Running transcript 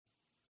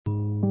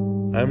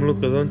I'm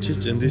Luka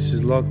Doncic, and this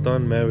is Locked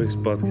On Mavericks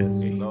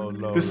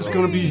podcast. This is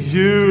gonna be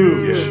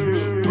huge. Yeah.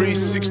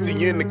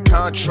 360 in the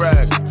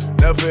contract,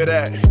 never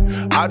that.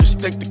 I just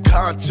take the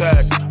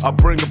contact, I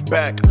bring it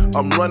back.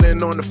 I'm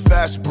running on the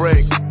fast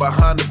break,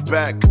 behind the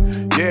back.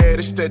 Yeah,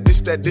 this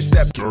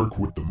that. Dirk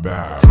with the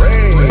Mavs.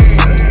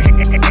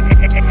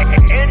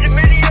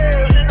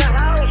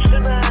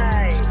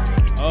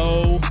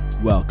 Oh,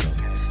 welcome.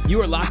 You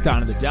are locked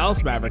on to the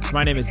Dallas Mavericks.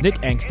 My name is Nick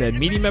Angstead,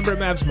 media member at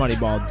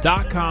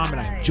MavsMoneyball.com,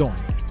 and I am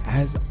joined,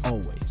 as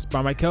always,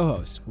 by my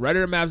co-host,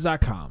 writer at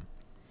Mavs.com.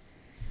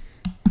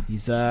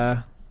 He's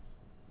out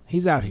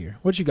here.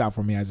 What you got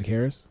for me, Isaac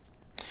Harris?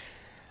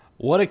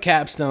 What a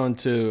capstone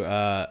to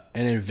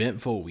an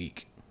eventful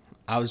week.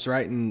 I was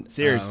writing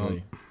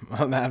Seriously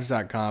a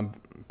Mavs.com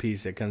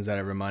piece that comes out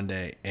every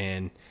Monday,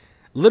 and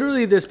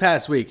literally this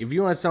past week, if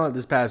you want to sum up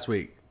this past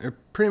week, they're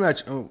pretty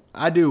much,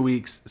 I do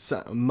weeks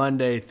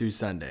Monday through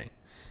Sunday,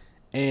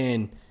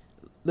 and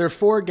there are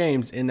 4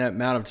 games in that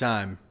amount of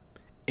time,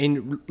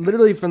 and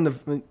literally from the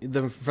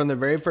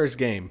very first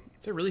game.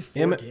 Is it really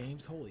 4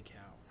 games? Holy cow!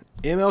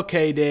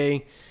 MLK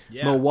Day,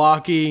 Yeah.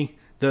 Milwaukee,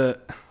 the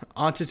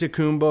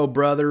Antetokounmpo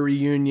brother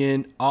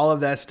reunion, all of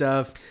that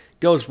stuff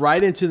goes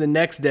right into the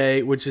next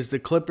day, which is the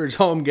Clippers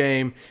home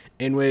game,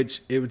 in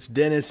which it was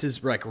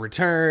Dennis's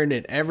return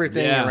and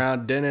everything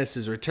around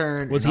Dennis's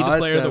return. Was he the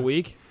player of the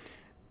week?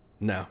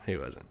 No, he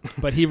wasn't.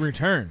 But he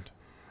returned.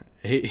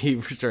 he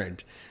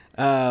returned.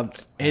 And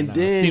then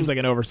it seems like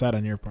an oversight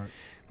on your part.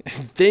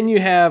 Then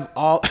you have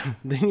all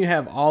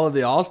of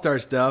the All-Star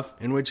stuff,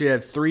 in which you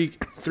have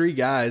three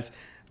guys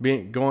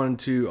going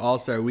to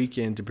All-Star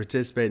Weekend to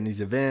participate in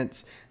these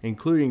events,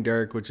 including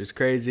Dirk, which is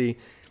crazy.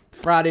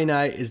 Friday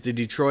night is the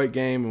Detroit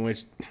game, in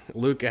which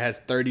Luka has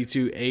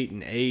 32, 8,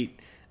 and 8,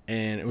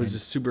 and it was a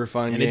super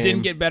fun game. And it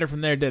didn't get better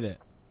from there, did it?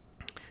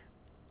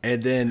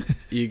 And then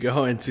you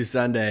go into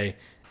Sunday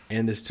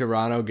in this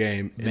Toronto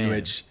game, in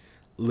which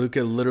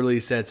Luka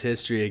literally sets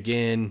history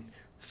again,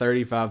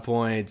 35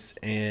 points,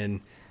 and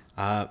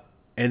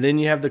then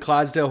you have the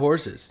Clydesdale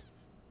Horses.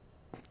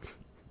 What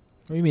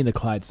do you mean the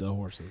Clydesdale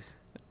Horses?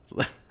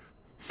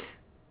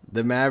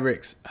 The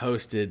Mavericks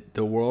hosted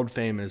the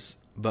world-famous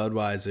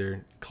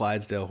Budweiser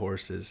Clydesdale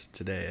Horses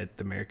today at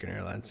the American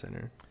Airlines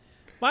Center.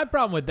 My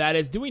problem with that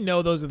is, do we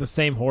know those are the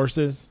same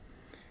horses?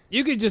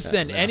 You could just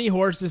send any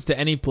horses to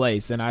any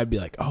place, and I'd be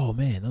like, oh,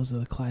 man, those are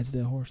the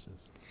Clydesdale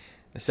Horses.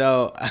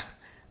 So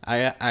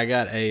I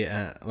got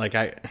I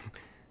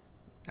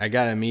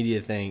got a media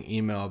thing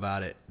email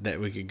about it that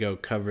we could go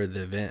cover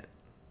the event.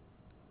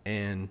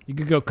 And you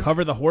could go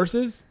cover the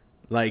horses?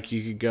 Like,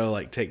 you could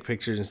go, take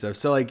pictures and stuff.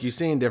 So, you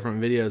see in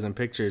different videos and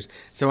pictures.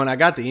 So, when I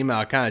got the email,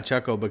 I kind of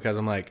chuckled because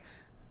I'm like,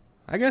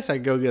 I guess I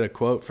could go get a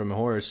quote from a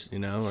horse,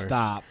 Or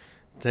Stop.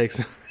 Take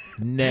some.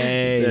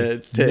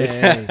 Nay.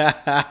 Nay.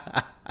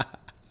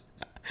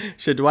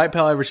 Should Dwight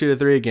Powell ever shoot a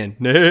 3 again?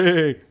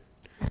 Nay.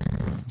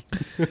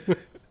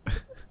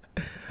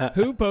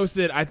 Who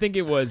posted, I think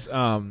it was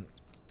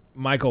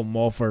Michael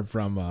Mulford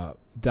from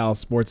Dallas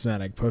Sports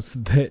Fanatic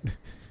posted that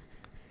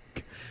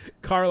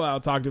Carlisle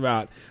talked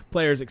about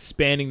players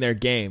expanding their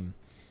game,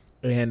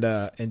 and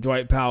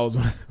Dwight Powell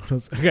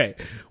was okay.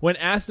 When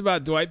asked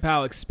about Dwight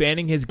Powell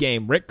expanding his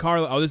game, Rick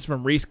Carlisle. This is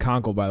from Reese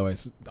Conkle, by the way,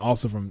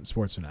 also from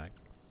Sports Fanatic.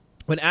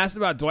 When asked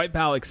about Dwight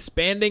Powell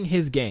expanding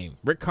his game,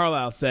 Rick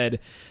Carlisle said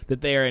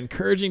that they are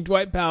encouraging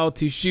Dwight Powell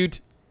to shoot,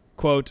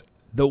 quote,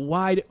 the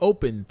wide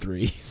open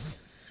threes.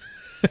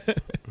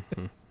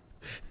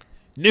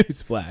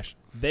 Newsflash: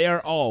 they are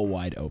all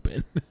wide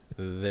open.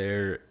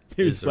 There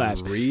is a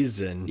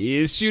reason. He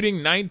is shooting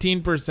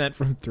 19%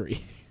 from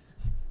 3.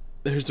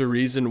 There's a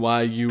reason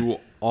why you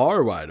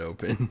are wide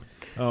open.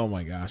 Oh,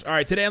 my gosh. All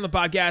right, today on the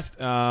podcast,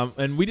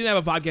 and we didn't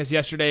have a podcast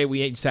yesterday.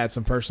 We just had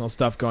some personal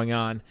stuff going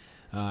on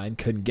and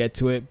couldn't get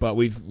to it, but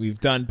we've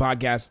done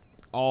podcasts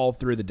all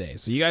through the day.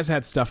 So you guys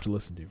had stuff to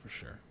listen to for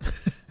sure.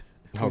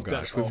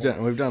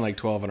 We've done like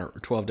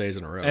 12 days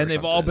in a row. And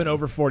they've all been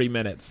over 40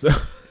 minutes. So.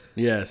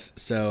 Yes.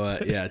 So,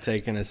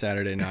 taking a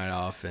Saturday night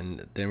off,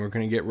 and then we're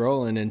going to get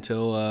rolling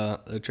until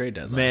the trade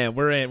deadline. Man,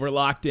 we're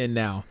locked in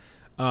now.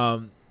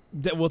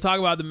 We'll talk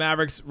about the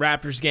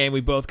Mavericks-Raptors game.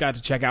 We both got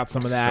to check out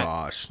some of that.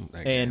 Gosh.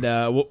 And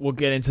we'll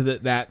get into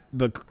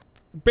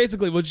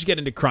basically, we'll just get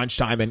into crunch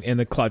time and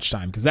the clutch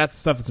time, because that's the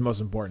stuff that's most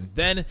important.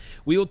 Then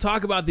we will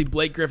talk about the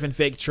Blake Griffin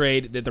fake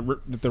trade that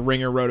the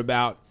Ringer wrote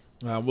about.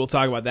 We'll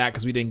talk about that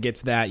because we didn't get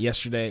to that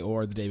yesterday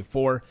or the day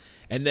before.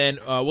 And then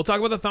we'll talk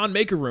about the Thon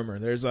Maker rumor.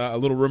 There's a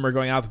little rumor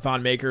going out that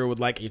Thon Maker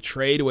would like a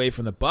trade away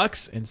from the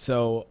Bucks, and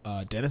so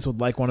Dennis would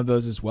like one of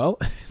those as well.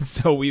 And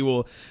so we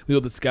will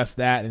discuss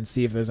that and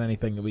see if there's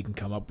anything that we can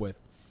come up with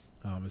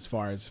as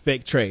far as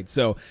fake trades.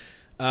 So,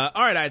 all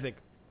right, Isaac.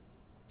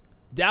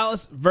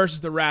 Dallas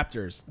versus the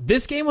Raptors.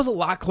 This game was a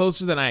lot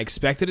closer than I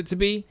expected it to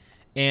be,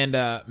 and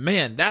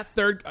man, it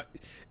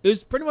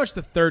was pretty much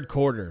the third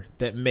quarter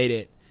that made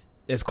it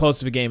as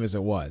close of a game as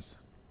it was.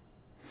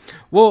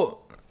 Well,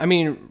 I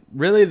mean,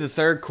 really the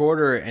third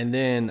quarter, and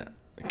then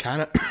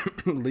kind of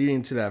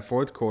leading to that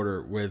fourth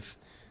quarter with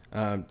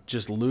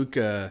just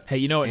Luka. Hey,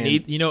 you know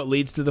what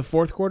leads to the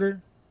fourth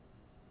quarter?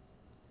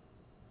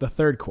 The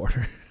third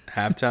quarter.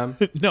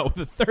 Halftime? No,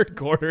 the third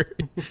quarter.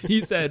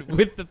 He said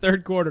with the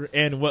third quarter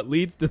and what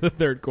leads to the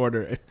third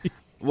quarter.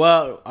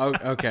 Well,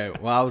 okay.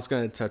 Well, I was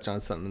going to touch on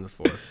something in the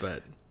fourth,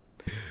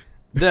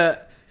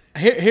 but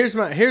here's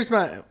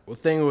my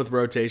thing with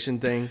rotation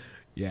thing.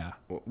 Yeah.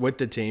 With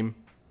the team.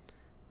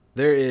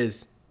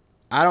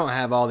 I don't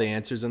have all the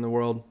answers in the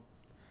world,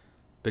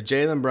 but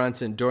Jalen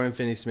Brunson, Dorian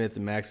Finney-Smith,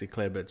 and Maxi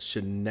Kleber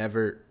should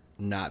never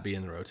not be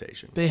in the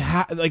rotation. They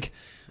have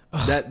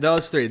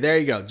those three. There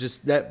you go.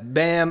 Just that.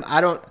 Bam.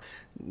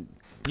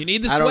 You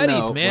need the I don't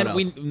know sweaties, man.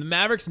 what else. The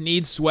Mavericks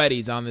need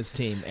sweaties on this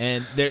team,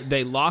 and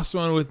they lost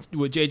one with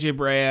JJ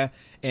Barea,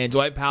 and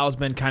Dwight Powell's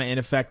been kind of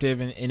ineffective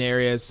in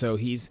areas, so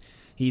he's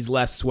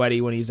less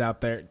sweaty when he's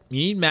out there.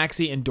 You need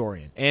Maxi and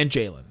Dorian and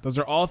Jalen. Those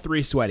are all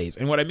three sweaties.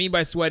 And what I mean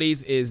by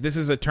sweaties is this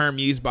is a term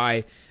used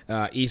by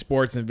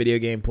esports and video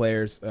game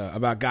players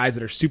about guys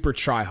that are super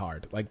try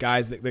hard, like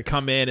guys that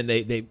come in and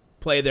they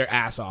play their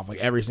ass off like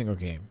every single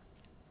game.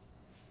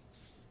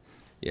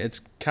 Yeah,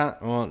 it's kind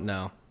of, well,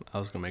 no. I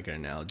was going to make an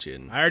analogy.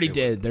 And I already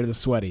did. They're the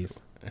sweaties.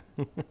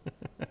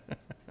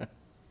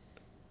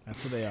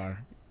 That's what they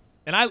are.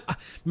 And I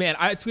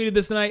tweeted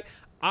this tonight.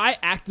 I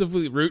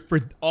actively root for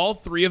all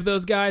three of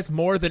those guys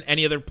more than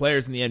any other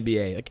players in the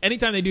NBA. Like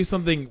anytime they do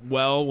something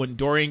well, when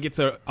Dorian gets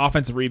an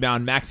offensive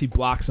rebound, Maxi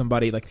blocks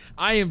somebody, like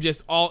I am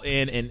just all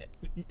in and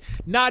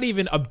not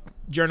even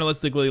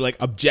journalistically like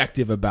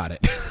objective about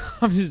it.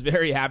 I'm just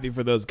very happy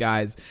for those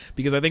guys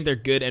because I think they're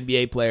good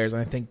NBA players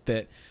and I think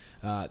that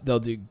they'll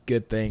do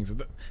good things.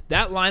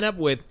 That lineup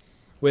with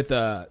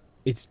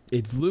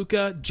it's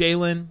Luka,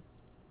 Jalen,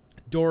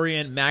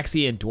 Dorian,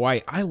 Maxi, and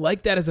Dwight. I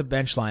like that as a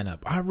bench lineup.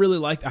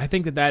 I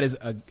think that is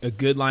a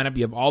good lineup.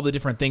 You have all the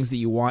different things that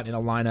you want in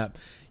a lineup.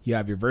 You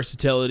have your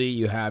versatility.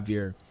 You have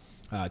your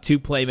two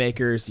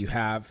playmakers. You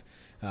have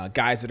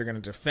guys that are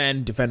going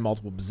to defend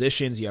multiple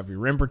positions. You have your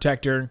rim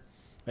protector.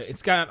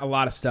 It's got a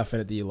lot of stuff in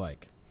it that you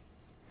like.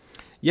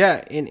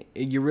 Yeah, and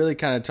you're really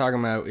kind of talking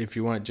about if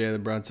you want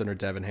Jalen Brunson or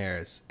Devin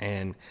Harris.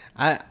 And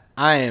I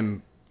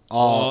am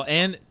all...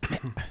 and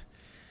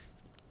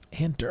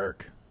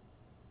Dirk.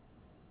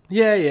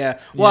 Yeah.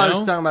 Well, I was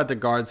just talking about the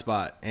guard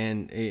spot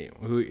and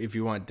if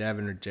you want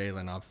Devin or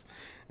Jalen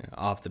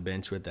off the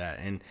bench with that.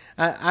 And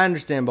I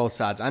understand both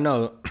sides. I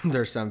know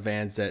there's some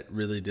fans that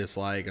really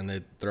dislike and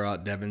they throw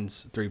out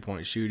Devin's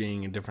three-point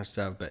shooting and different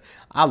stuff, but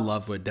I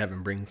love what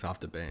Devin brings off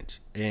the bench.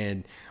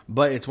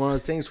 But it's one of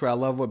those things where I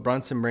love what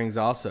Brunson brings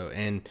also.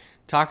 And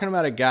talking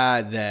about a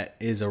guy that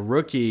is a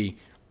rookie,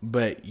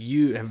 but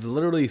you have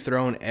literally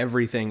thrown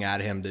everything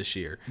at him this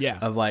year. Yeah.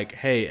 Of like,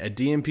 hey, a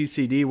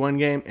DNP-CD one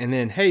game, and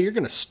then, hey, you're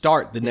going to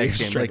start the next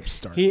game. Like,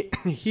 start. He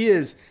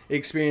has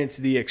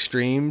experienced the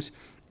extremes,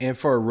 and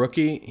for a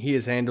rookie, he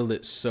has handled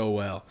it so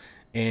well.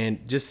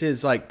 And just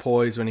his like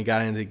poise when he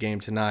got into the game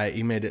tonight,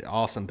 he made an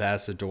awesome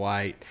pass to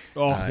Dwight.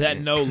 That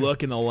no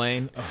look in the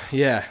lane. Oh.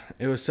 Yeah,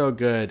 it was so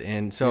good.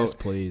 And so yes,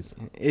 please.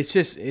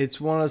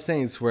 It's one of those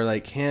things where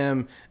like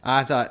him,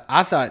 I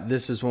thought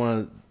this is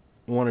one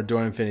of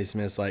Dorian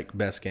Finney-Smith's like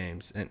best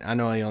games. And I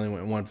know he only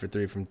went 1 for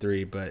 3 from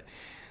 3, but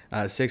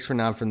 6 for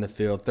 9 from the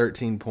field,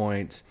 13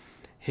 points.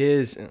 He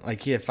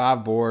had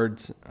 5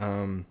 boards.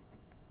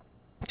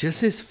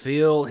 Just his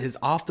feel, his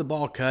off the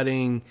ball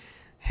cutting,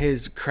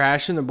 his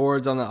crashing the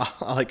boards on the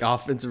like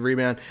offensive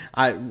rebound.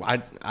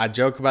 I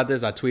joke about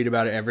this. I tweet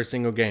about it every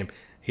single game.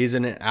 He's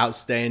an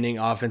outstanding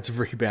offensive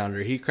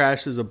rebounder. He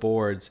crashes the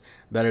boards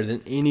better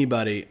than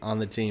anybody on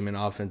the team in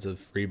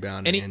offensive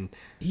rebounding. And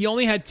he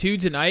only had 2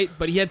 tonight,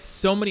 but he had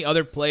so many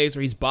other plays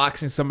where he's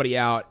boxing somebody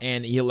out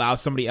and he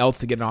allows somebody else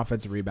to get an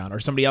offensive rebound or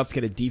somebody else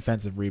get a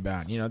defensive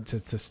rebound,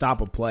 to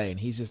stop a play. And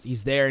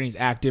he's there and he's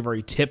active, or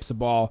he tips a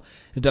ball.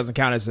 It doesn't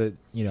count as a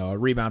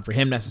rebound for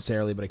him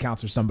necessarily, but it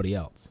counts for somebody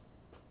else.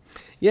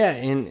 Yeah,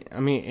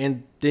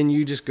 and then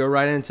you just go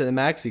right into the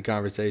Maxi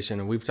conversation,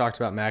 and we've talked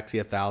about Maxi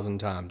 1,000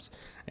 times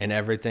and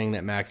everything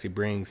that Maxi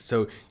brings.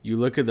 So you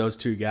look at those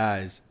two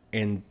guys,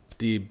 and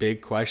the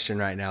big question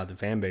right now, the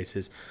fan base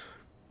is,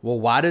 well,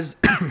 why does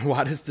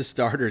the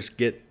starters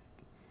get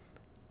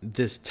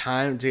this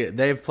time to?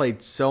 They've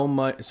played so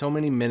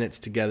many minutes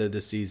together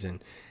this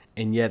season,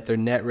 and yet their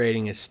net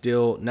rating is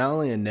still not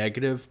only a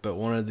negative, but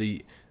one of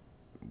the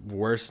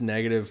worst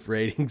negative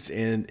ratings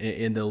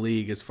in the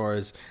league as far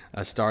as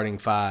a starting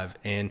 5.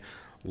 And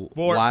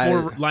for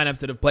lineups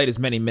that have played as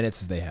many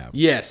minutes as they have.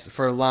 Yes,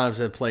 for lineups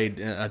that have played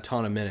a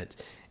ton of minutes.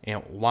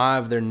 And why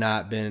have there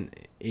not been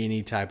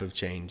any type of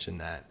change in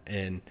that?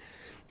 And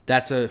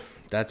that's a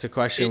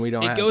question we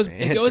don't have.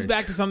 It goes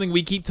back to something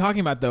we keep talking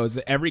about, though, is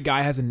that every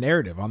guy has a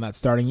narrative on that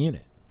starting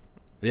unit.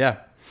 Yeah.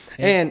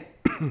 And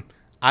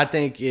I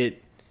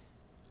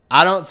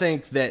don't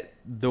think that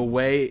the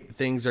way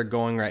things are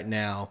going right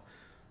now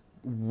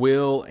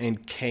will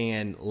and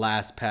can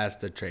last past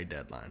the trade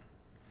deadline.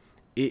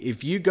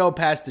 If you go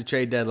past the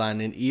trade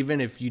deadline, and even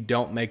if you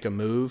don't make a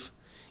move,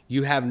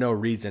 you have no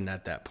reason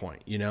at that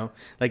point,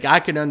 Like, I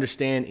can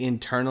understand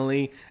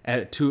internally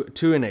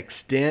to an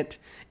extent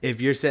if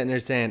you're sitting there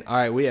saying, all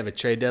right, we have a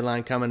trade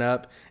deadline coming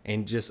up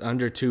in just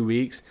under 2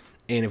 weeks,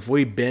 And if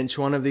we bench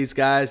one of these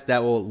guys,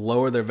 that will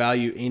lower their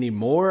value any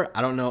more.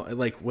 I don't know,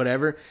 like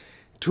whatever.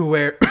 To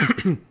where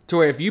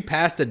if you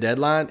pass the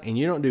deadline and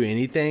you don't do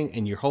anything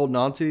and you're holding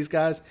on to these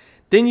guys,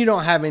 then you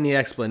don't have any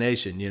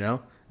explanation, you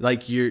know?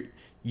 Like you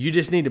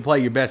just need to play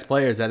your best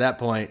players at that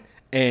point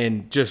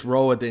and just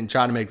roll with it and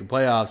try to make the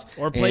playoffs.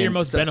 Or play your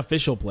most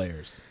beneficial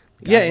players.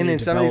 Yeah, and then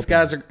some of these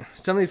guys are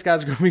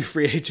going to be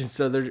free agents,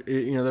 so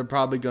they're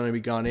probably going to be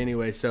gone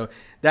anyway. So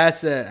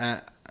that's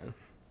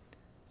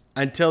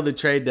until the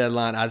trade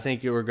deadline. I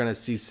think we're going to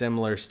see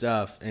similar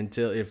stuff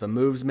until if a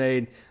move's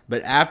made.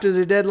 But after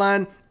the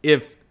deadline,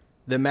 if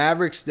the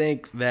Mavericks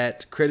think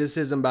that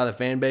criticism by the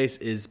fan base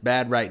is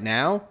bad right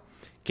now,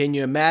 can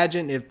you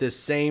imagine if the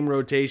same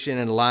rotation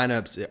and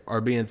lineups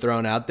are being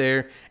thrown out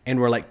there and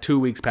we're like 2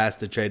 weeks past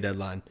the trade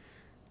deadline?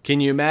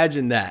 Can you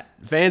imagine that?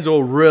 Fans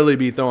will really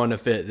be throwing a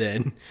fit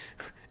then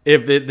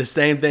if the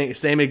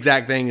same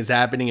exact thing is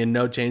happening and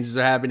no changes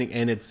are happening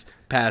and it's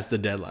past the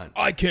deadline.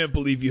 I can't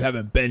believe you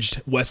haven't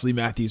benched Wesley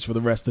Matthews for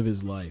the rest of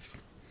his life.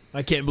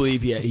 I can't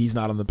believe he's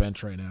not on the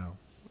bench right now.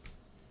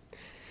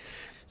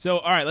 So,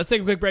 all right, let's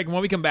take a quick break. And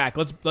when we come back,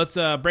 let's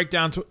break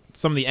down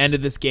some of the end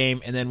of this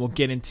game, and then we'll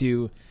get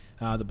into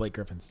the Blake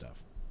Griffin stuff.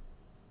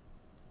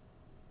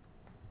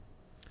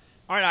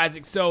 All right,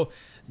 Isaac. So,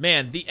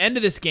 man, the end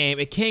of this game,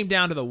 it came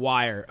down to the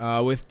wire.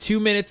 With 2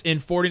 minutes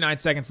and 49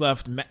 seconds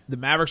left, the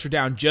Mavericks were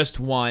down just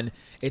one.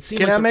 It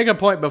seemed. Can I make a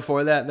point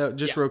before that, though,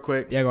 just real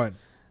quick? Yeah, go ahead.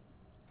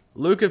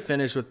 Luka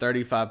finished with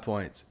 35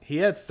 points. He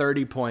had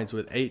 30 points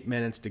with 8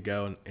 minutes to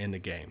go in the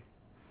game.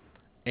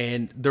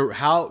 And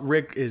how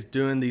Rick is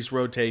doing these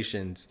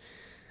rotations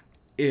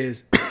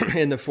is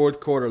in the fourth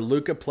quarter,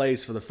 Luka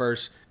plays for the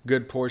first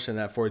good portion of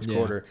that fourth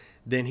quarter.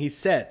 Then he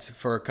sets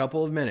for a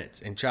couple of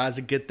minutes and tries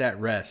to get that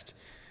rest.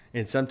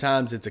 And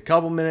sometimes it's a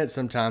couple minutes,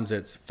 sometimes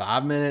it's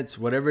 5 minutes,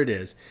 whatever it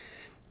is.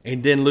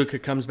 And then Luka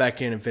comes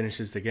back in and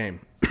finishes the game.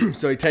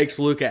 So he takes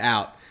Luka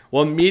out.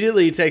 Well,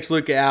 immediately he takes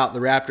Luka out, the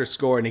Raptors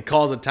score, and he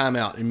calls a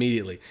timeout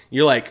immediately.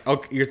 You're like,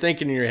 okay, you're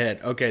thinking in your head,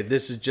 okay,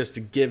 this is just to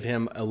give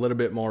him a little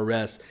bit more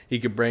rest. He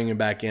could bring him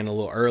back in a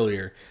little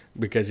earlier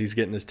because he's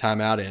getting his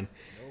timeout in.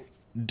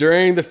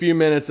 During the few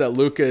minutes that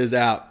Luka is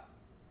out,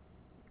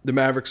 the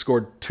Mavericks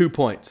scored 2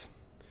 points.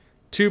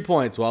 2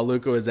 points while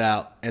Luka was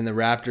out, and the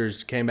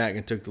Raptors came back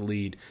and took the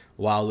lead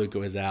while Luka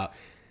was out.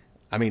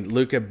 I mean,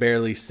 Luka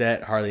barely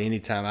set hardly any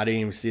time. I didn't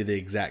even see the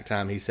exact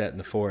time he set in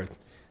the fourth.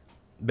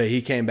 But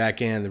he came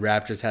back in. The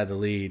Raptors had the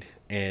lead,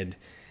 and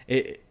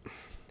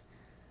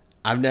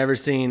I've never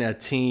seen a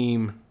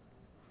team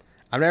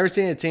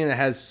that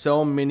has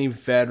so many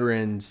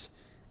veterans,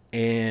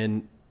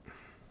 and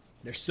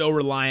they're so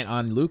reliant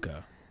on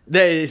Luka.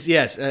 That is,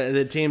 yes,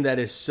 the team that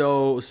is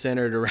so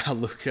centered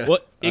around Luka. Well,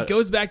 it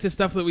goes back to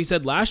stuff that we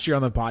said last year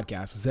on the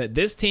podcast. Is that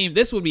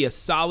this would be a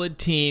solid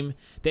team.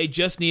 They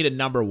just need a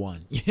number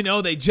one. You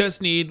know, they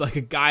just need like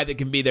a guy that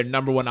can be their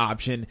number one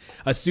option,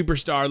 a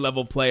superstar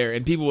level player.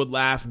 And people would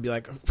laugh and be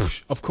like,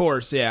 of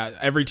course, yeah,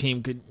 every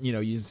team could,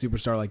 use a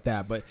superstar like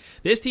that. But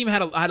this team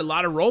had a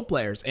lot of role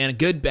players and a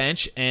good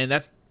bench, and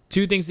that's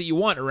two things that you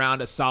want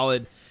around a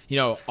solid,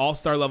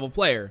 all-star level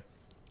player.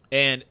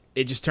 And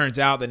it just turns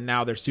out that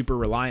now they're super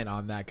reliant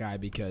on that guy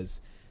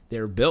because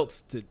they're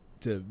built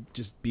to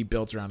just be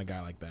built around a guy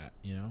like that,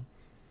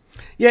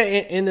 Yeah,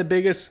 and the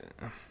biggest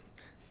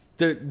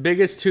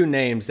two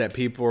names that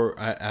people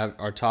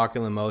are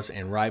talking the most,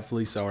 and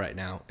rightfully so right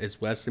now,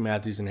 is Wesley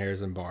Matthews and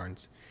Harrison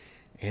Barnes.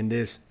 And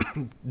this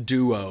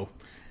duo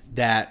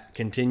that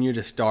continue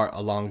to start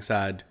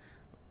alongside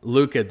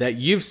Luka that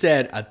you've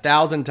said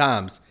 1,000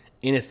 times,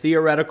 in a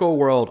theoretical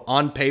world,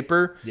 on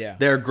paper,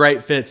 they're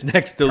great fits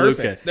next to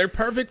Luka. They're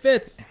perfect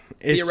fits,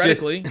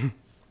 theoretically.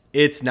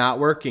 It's not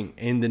working,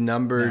 and the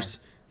numbers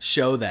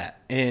show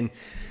that. And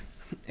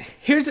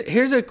here's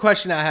a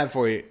question I have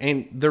for you.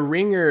 And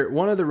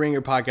one of the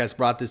Ringer podcasts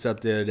brought this up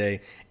the other day,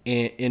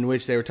 in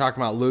which they were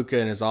talking about Luka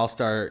and his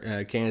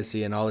all-star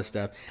candidacy and all this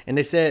stuff. And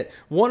they said,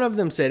 one of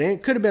them said, and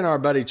it could have been our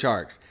buddy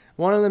Charks,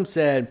 one of them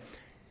said,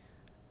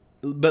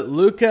 but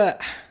Luka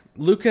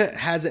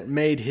hasn't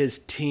made his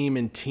team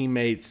and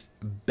teammates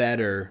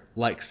better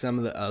like some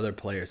of the other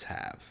players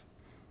have.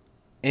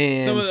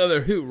 And some of the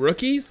other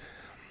rookies?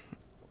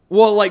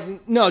 Well,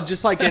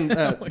 just like in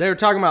they were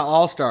talking about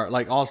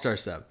all-star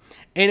stuff.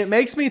 And it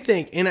makes me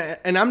think,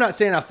 and I'm not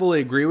saying I fully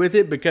agree with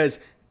it, because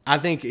I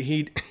think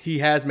he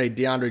has made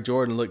DeAndre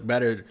Jordan look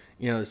better,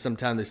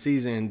 sometime this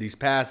season, these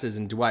passes,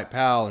 and Dwight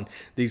Powell, and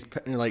these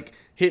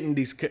hitting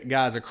these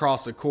guys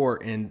across the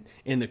court and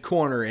in the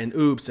corner and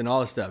oops and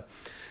all this stuff.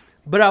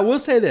 But I will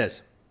say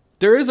this.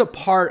 There is a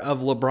part of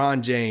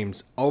LeBron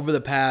James over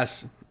the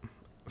past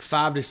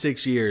 5 to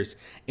 6 years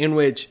in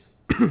which,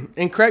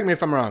 and correct me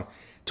if I'm wrong,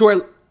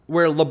 to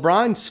where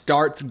LeBron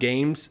starts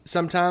games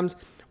sometimes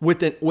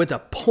with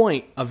a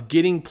point of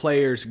getting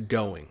players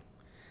going,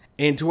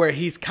 and to where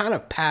he's kind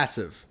of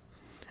passive.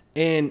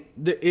 And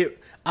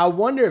I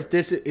wonder if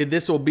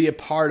this will be a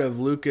part of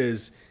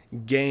Luka's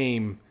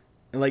game,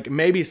 like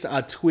maybe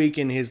a tweak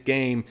in his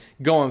game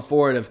going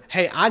forward of,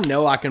 hey, I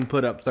know I can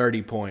put up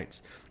 30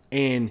 points,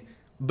 and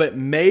But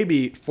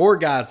maybe for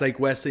guys like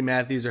Wesley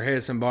Matthews or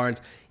Harrison Barnes,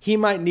 he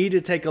might need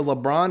to take a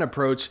LeBron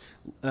approach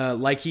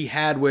like he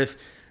had with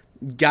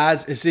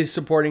guys is his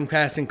supporting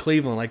cast in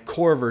Cleveland, like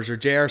Corvers or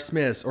J.R.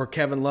 Smiths or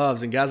Kevin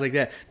Loves and guys like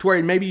that, to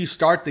where maybe you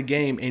start the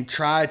game and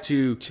try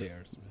to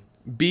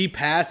be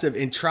passive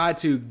and try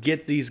to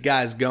get these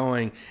guys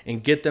going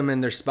and get them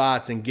in their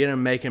spots and get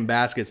them making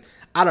baskets.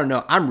 I don't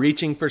know. I'm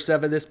reaching for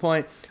stuff at this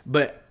point,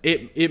 but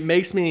it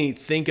makes me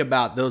think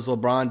about those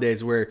LeBron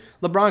days where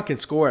LeBron can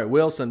score at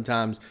will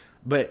sometimes,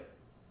 but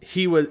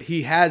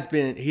he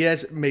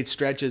has made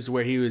stretches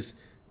where he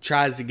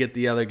tries to get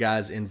the other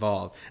guys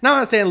involved. Now, I'm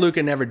not saying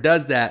Luka never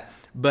does that,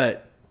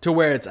 but to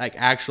where it's like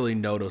actually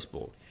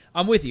noticeable.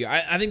 I'm with you.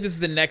 I think this is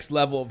the next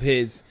level of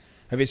his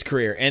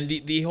career, and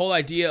the whole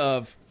idea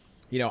of,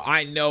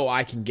 I know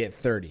I can get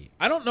 30.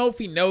 I don't know if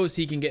he knows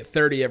he can get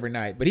 30 every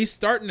night, but he's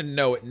starting to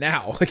know it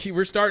now. Like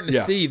we're starting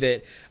to see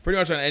that pretty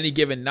much on any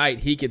given night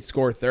he could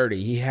score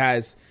 30. He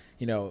has,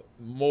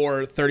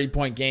 more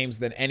 30-point games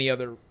than any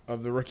other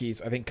of the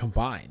rookies I think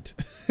combined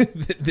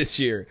this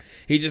year.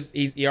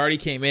 He already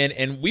came in,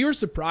 and we were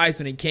surprised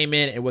when he came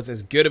in and was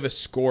as good of a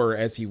scorer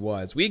as he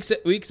was. We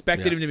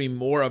expected him to be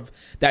more of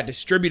that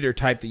distributor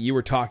type that you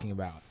were talking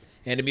about,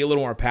 and to be a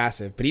little more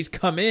passive. But he's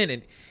come in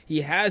and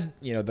he has,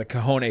 the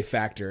cojones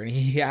factor, and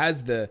he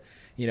has the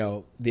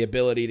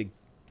ability to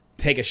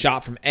take a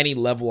shot from any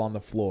level on the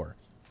floor.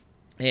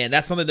 And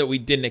that's something that we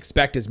didn't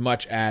expect as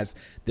much as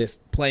this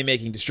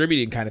playmaking,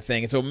 distributing kind of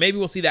thing. And so maybe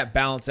we'll see that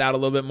balance out a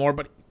little bit more.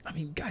 But, I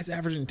mean, guy's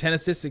averaging 10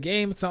 assists a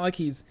game. It's not like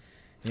he's,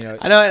 I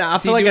know, and I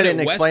feel like I didn't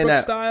explain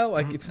that. Style?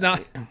 Like, it's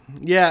not.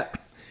 Yeah.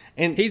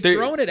 And he's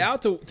throwing it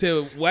out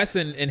to Wes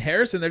and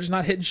Harrison. They're just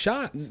not hitting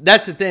shots.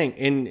 That's the thing.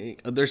 And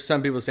there's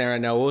some people saying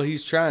right now, well,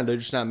 he's trying. They're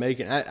just not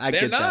making it. I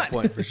get that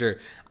point for sure.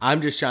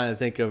 I'm just trying to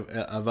think of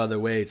other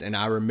ways. And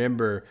I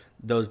remember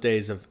those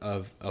days of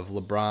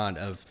LeBron,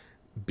 of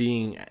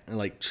being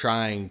like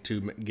trying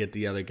to get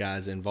the other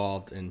guys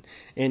involved.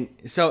 And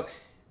so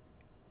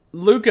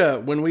Luka,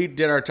 when we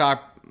did our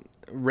top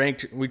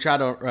ranked, we tried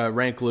to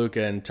rank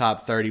Luka in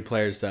top 30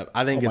 players stuff.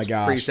 I think it's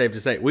pretty safe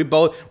to say we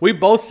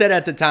both said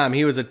at the time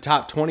he was a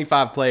top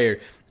 25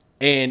 player,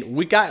 and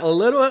we got a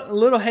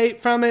little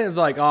hate from it, of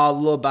like, a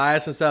little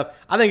bias and stuff.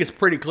 I think it's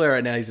pretty clear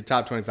right now he's a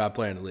top 25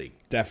 player in the league.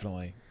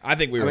 Definitely. I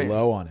think we were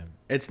low on him.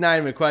 It's not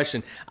even a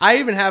question. I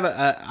even have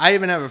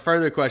a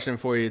further question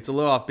for you. It's a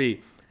little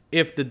offbeat.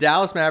 If the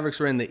Dallas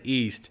Mavericks were in the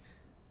East,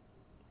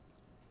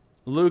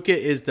 Luka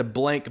is the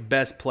blank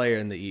best player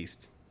in the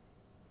East.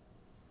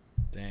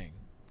 Dang.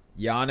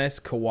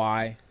 Giannis,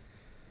 Kawhi,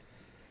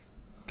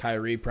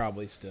 Kyrie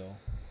probably still.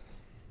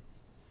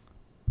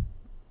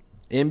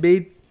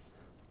 Embiid,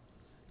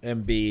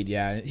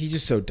 yeah. He's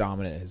just so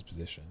dominant at his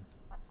position.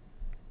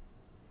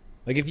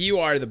 Like, if you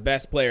are the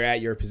best player at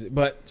your position.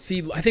 But,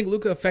 see, I think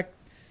Luka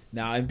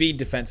Embiid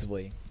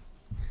defensively.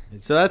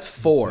 So that's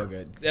 4. So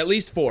good. At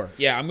least 4.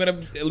 Yeah, I'm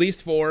going to at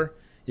least 4.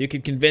 You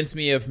could convince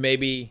me of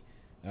maybe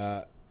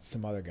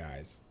some other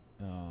guys.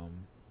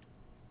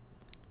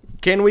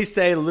 Can we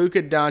say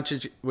Luka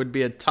Doncic would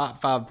be a top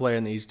 5 player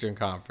in the Eastern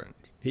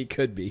Conference? He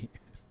could be.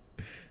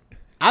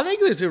 I think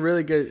there's a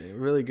really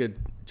good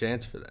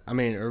chance for that. I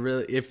mean, or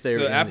really, if they.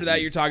 So were after that,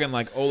 East. you're talking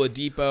like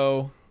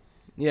Oladipo.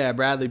 Yeah,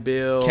 Bradley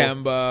Beal,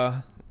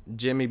 Kemba,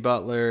 Jimmy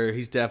Butler.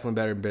 He's definitely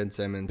better than Ben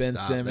Simmons.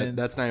 Simmons.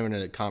 That's not even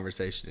a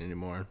conversation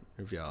anymore.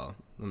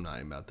 I'm not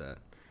even about that.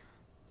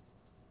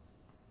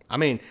 I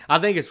mean, I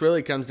think it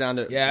really comes down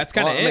to. Yeah, that's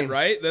kind of it,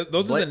 right?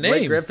 Those are the names.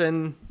 Blake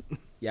Griffin.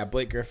 Yeah,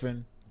 Blake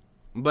Griffin.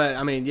 But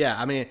I mean,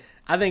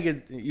 I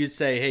think you'd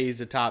say, hey, he's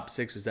a top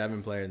 6 or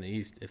 7 player in the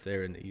East if they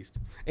were in the East.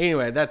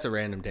 Anyway, that's a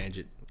random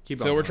tangent.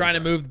 So we're trying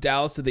to move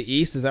Dallas to the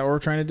East. Is that what we're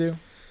trying to do?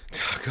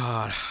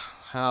 God,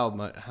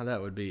 how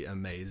that would be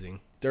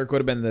amazing. Dirk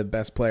would have been the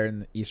best player in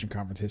the Eastern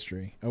Conference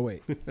history. Oh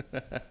wait,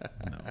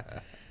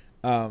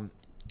 no.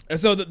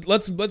 So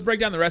let's break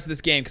down the rest of this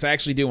game because I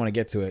actually do want to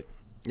get to it.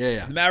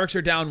 Yeah. The Mavericks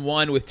are down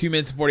 1 with 2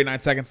 minutes and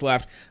 49 seconds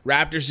left.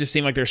 Raptors just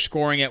seem like they're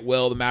scoring at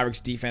will. The Mavericks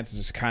defense is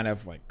just kind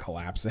of like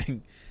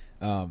collapsing.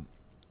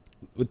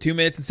 With 2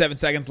 minutes and 7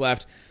 seconds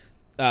left,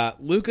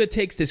 Luka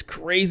takes this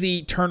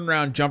crazy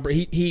turnaround jumper.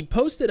 He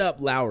posted up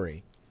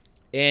Lowry,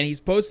 and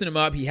he's posting him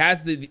up. He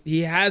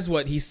has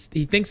what he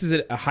thinks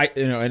is a height,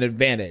 an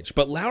advantage.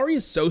 But Lowry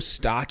is so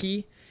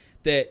stocky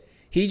that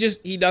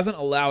he doesn't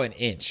allow an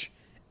inch.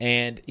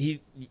 And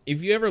if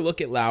you ever look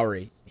at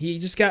Lowry, he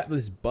just got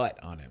this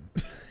butt on him.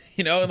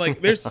 And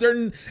like there's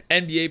certain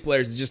NBA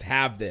players that just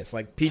have this.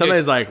 Like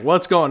somebody's like,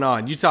 "What's going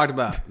on?" You talked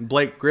about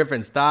Blake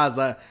Griffin's thighs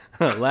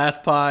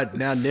last pod.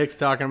 Now Nick's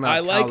talking about.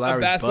 I like Kyle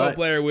a basketball butt.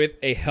 player with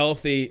a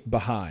healthy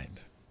behind.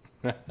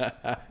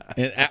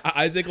 And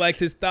Isaac likes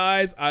his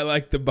thighs. I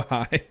like the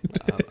behind.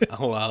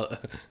 Well,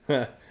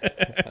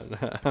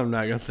 I'm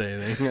not gonna say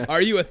anything.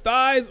 Are you a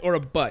thighs or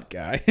a butt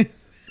guy?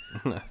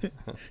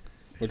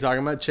 We're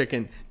talking about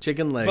chicken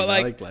legs. But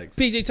I like legs.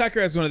 PJ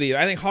Tucker has one of these.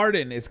 I think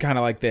Harden is kind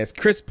of like this.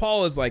 Chris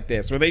Paul is like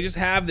this, where they just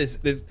have this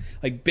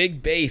like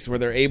big base where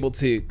they're able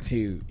to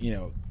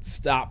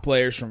stop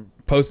players from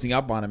posting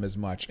up on him as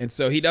much. And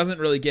so he doesn't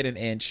really get an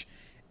inch.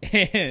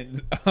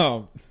 and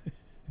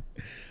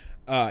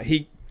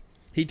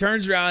he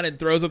turns around and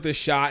throws up this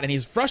shot, and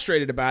he's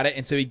frustrated about it,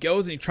 and so he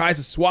goes and he tries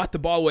to swat the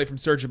ball away from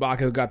Serge Ibaka,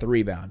 who got the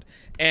rebound,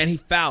 and he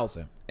fouls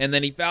him. And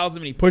then he fouls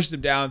him, and he pushes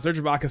him down. Serge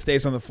Ibaka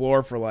stays on the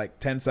floor for like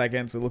 10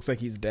 seconds. It looks like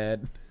he's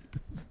dead.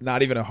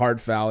 Not even a hard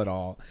foul at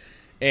all.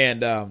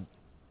 And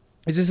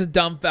it's just a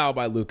dumb foul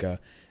by Luka.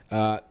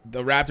 The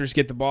Raptors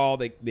get the ball.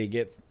 They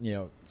get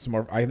some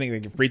more. I think they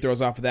get free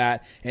throws off of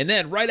that. And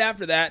then right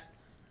after that,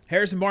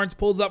 Harrison Barnes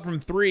pulls up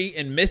from 3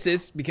 and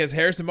misses because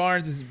Harrison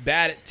Barnes is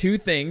bad at 2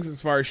 things as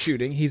far as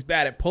shooting. He's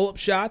bad at pull-up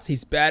shots.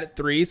 He's bad at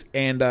threes.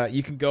 And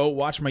you can go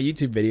watch my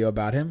YouTube video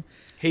about him.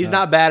 He's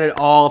not bad at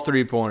all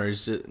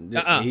 3-pointers.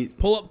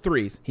 Pull-up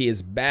threes. He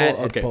is bad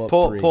at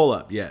pull-up threes.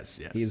 Pull-up, yes.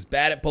 He is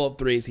bad at pull-up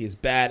threes. He is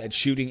bad at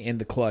shooting in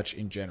the clutch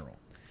in general.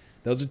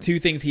 Those are 2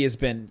 things he has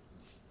been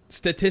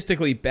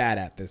statistically bad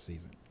at this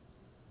season.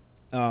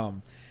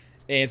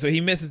 And so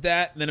he misses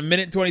that. And then a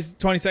minute 20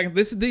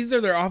 seconds. These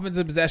are their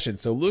offensive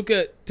possessions. So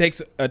Luka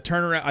takes a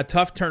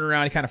tough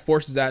turnaround. He kind of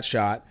forces that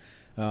shot.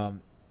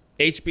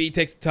 HB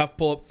takes a tough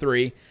pull-up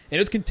 3. And it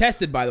was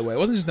contested, by the way. It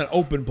wasn't just an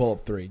open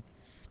pull-up 3.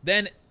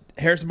 Then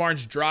Harrison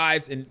Barnes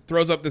drives and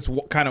throws up this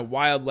kind of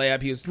wild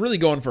layup. He was really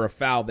going for a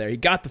foul there. He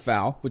got the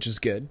foul, which is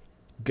good.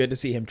 Good to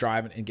see him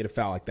drive and get a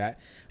foul like that.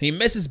 And he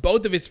misses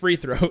both of his free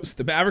throws.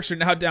 The Mavericks are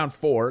now down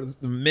 4. There's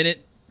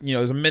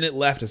a minute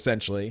left,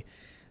 essentially.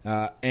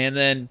 And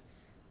then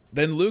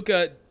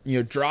Luka,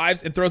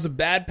 drives and throws a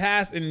bad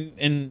pass,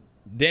 and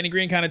Danny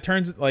Green kind of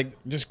turns it,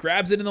 just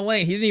grabs it in the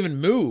lane. He didn't even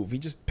move. He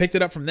just picked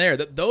it up from there.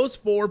 Those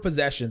 4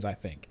 possessions, I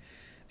think,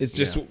 is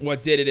just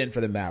what did it in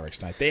for the Mavericks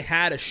tonight. They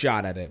had a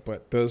shot at it,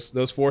 but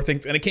those 4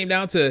 things, and it came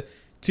down to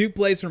 2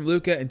 plays from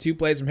Luka and 2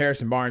 plays from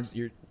Harrison Barnes,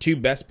 your 2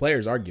 best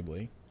players,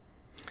 arguably.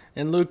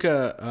 And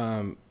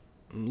Luka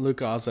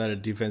also had a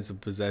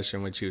defensive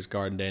possession which he was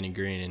guarding Danny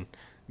Green, and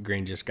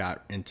Green just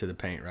got into the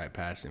paint right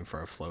past him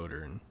for a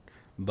floater.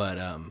 But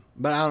I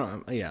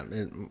don't know. Yeah,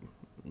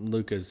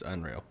 Luka's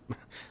unreal.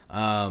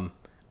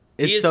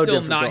 He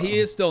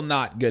is still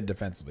not good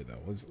defensively,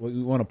 though.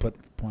 I want to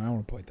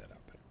point that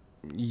out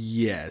there.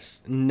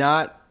 Yes,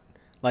 not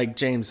like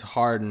James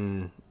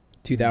Harden.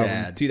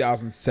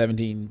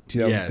 2017,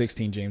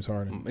 2016 yes. James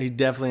Harden. He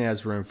definitely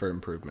has room for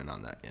improvement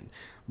on that end.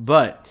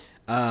 But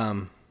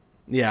it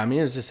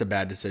was just a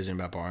bad decision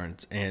by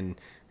Barnes, and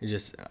he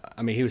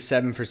was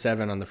 7 for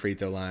 7 on the free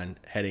throw line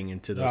heading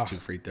into those 2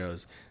 free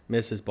throws,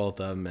 misses both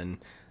of them, and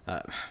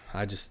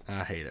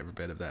I hate every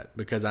bit of that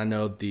because I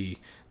know the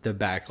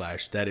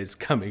backlash that is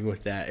coming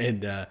with that.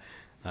 And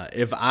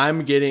if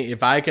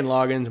I can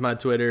log into my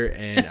Twitter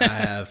and I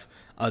have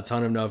a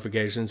ton of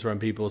notifications from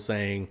people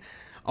saying,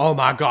 "Oh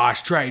my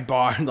gosh, trade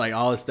Barnes," like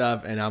all this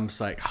stuff, and I'm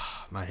just like,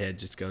 my head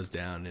just goes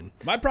down. And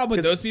my problem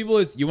with those people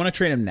is, you want to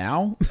trade him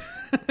now?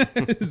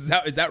 is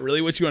that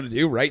really what you want to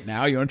do right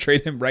now? You want to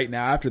trade him right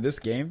now after this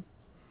game?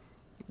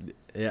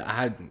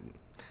 Yeah,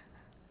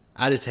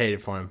 I just hate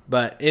it for him.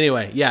 But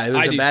anyway, yeah, it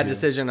was a bad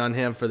decision on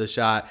him for the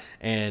shot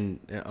and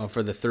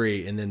for the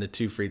 3, and then the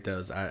 2 free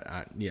throws.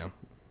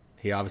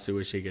 He obviously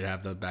wished he could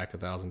have them back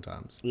 1,000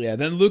 times. Yeah,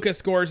 then Luka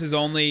scores his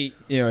only,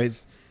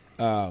 his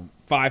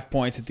 5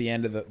 points at the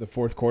end of the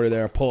fourth quarter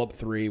there, a pull-up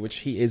 3, which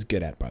he is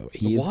good at, by the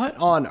way. What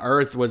on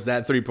earth was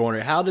that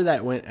 3-pointer? How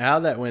that went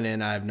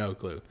in, I have no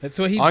clue. That's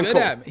what he's good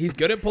at. He's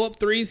good at pull-up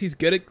 3s. He's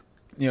good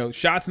at,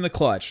 shots in the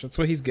clutch. That's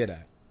what he's good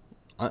at.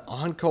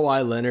 On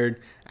Kawhi Leonard,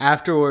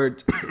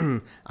 afterwards,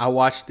 I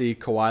watched the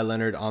Kawhi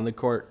Leonard on the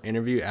court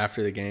interview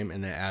after the game,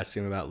 and they asked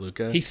him about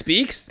Luka. He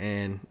speaks?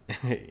 And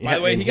by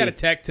the way, he got a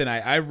tech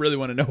tonight. I really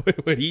want to know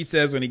what he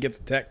says when he gets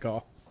a tech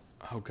call.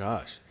 Oh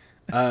gosh.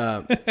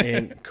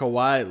 And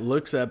Kawhi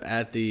looks up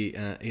at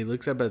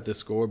the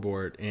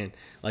scoreboard, and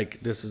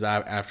this is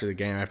after the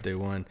game, after they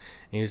won, and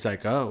he's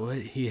like, "Oh,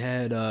 he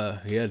had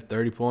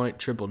 30-point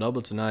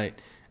triple-double tonight,"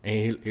 and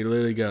he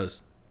literally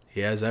goes,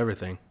 "He has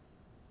everything."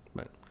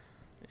 But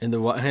in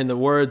the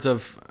words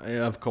of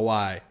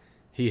Kawhi,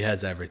 he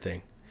has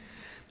everything.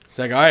 It's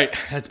like, all right,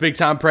 that's big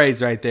time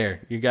praise right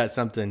there. You got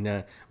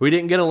something. We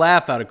didn't get a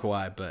laugh out of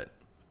Kawhi, but.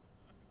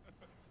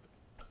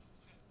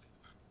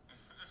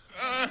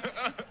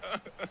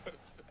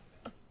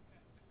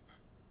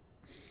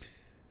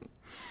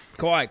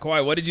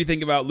 Kawhi, what did you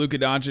think about Luka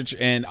Doncic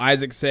and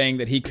Isaac saying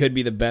that he could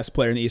be the best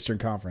player in the Eastern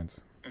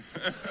Conference?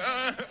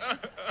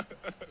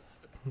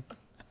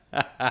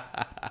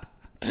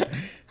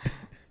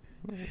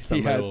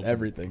 He has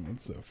everything.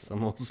 That's so funny.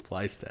 Someone will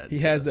splice that. He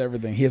has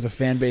everything. He has a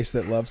fan base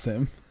that loves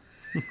him.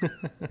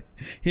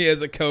 He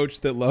has a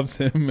coach that loves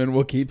him and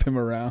will keep him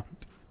around.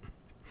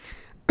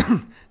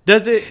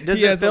 Does it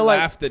he has feel a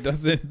laugh that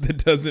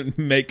doesn't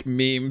make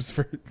memes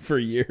for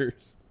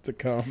years to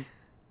come?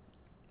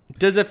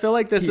 Does it feel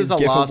like this is a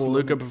lost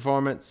Luka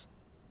performance?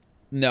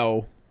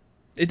 No,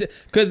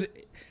 because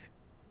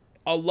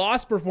a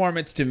lost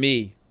performance to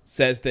me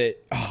says that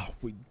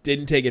we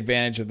didn't take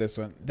advantage of this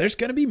one. There's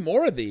going to be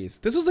more of these.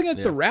 This was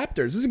against the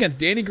Raptors. This is against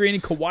Danny Green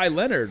and Kawhi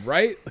Leonard,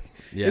 right?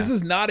 Yeah. This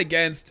is not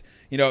against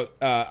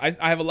I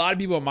have a lot of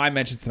people in my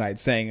mentions tonight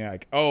saying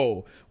like,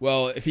 oh,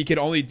 well, if he could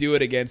only do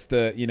it against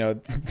the,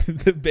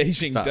 the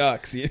Beijing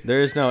Ducks.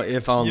 There is no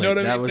if only. You know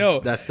what I mean? No,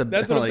 that's what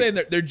I'm saying.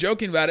 They're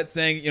joking about it,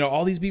 saying,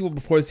 all these people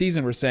before the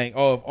season were saying,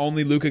 oh, if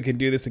only Luka can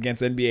do this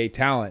against NBA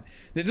talent.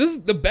 This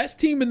is the best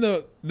team in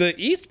the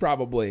East,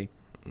 probably.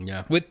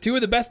 Yeah. With two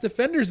of the best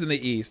defenders in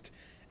the East.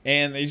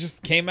 And they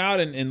just came out,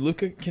 and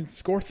Luka can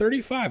score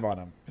 35 on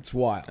him. It's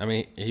wild. I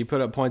mean, he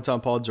put up points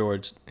on Paul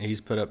George.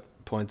 He's put up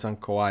points on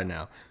Kawhi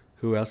now.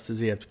 Who else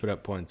does he have to put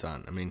up points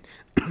on? I mean,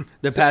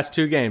 the past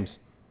two games,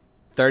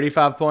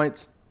 35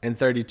 points and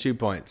 32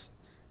 points.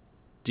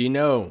 Do you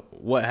know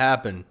what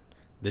happened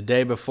the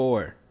day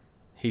before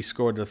he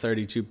scored the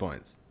 32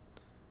 points?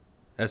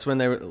 That's when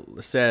they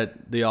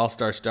said the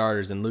All-Star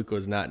starters, and Luka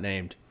was not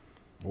named.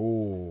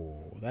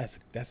 Oh, that's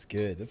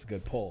good. That's a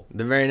good pull.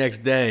 The very next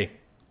day,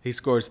 he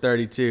scores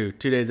 32.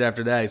 2 days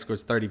after that, he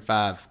scores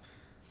 35.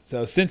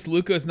 So since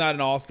Luka's not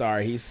an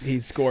all-star,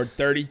 he's scored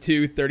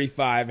 32,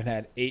 35, and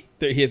had 8.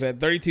 He has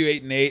had 32,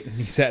 8, and 8, and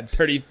he's had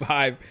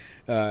 35,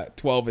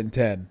 12, and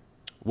 10.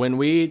 When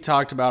we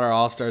talked about our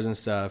all-stars and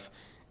stuff,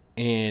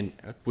 and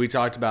we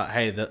talked about,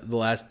 hey, the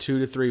last 2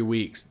 to 3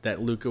 weeks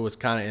that Luka was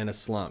kind of in a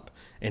slump,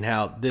 and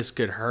how this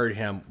could hurt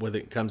him when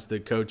it comes to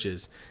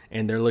coaches.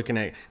 And they're looking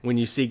at, when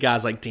you see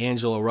guys like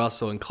D'Angelo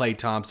Russell and Klay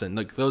Thompson,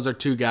 look, those are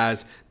two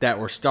guys that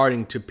were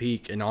starting to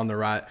peak and on the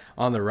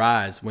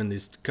rise when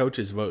this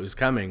coaches vote was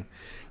coming.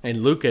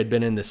 And Luka had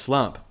been in the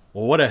slump.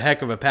 Well, what a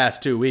heck of a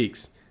past 2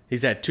 weeks.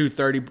 He's had two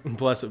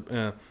 30-plus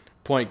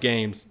point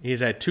games.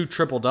 He's had 2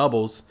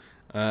 triple-doubles.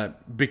 Put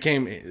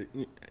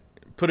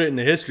it in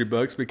the history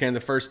books, became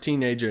the first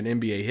teenager in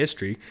NBA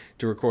history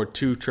to record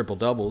 2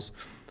 triple-doubles.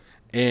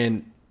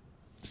 And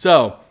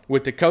so,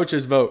 with the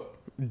coaches vote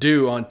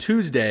due on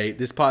Tuesday,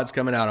 this pod's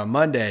coming out on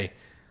Monday.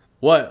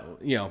 What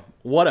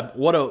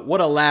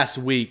a last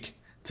week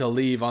to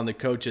leave on the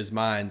coaches'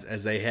 minds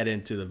as they head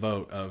into the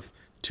vote of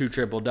 2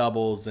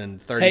 triple-doubles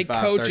and 35, hey,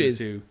 coaches,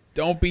 32.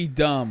 Don't be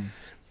dumb.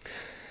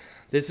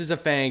 This is a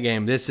fan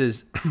game. This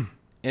is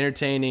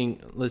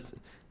entertaining.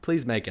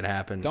 Please make it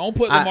happen. Don't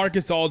put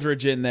LaMarcus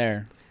Aldridge in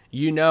there.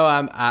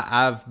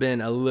 I've been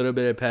a little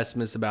bit of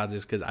pessimist about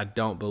this because I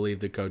don't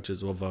believe the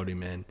coaches will vote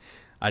him in.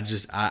 I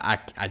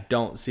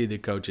don't see the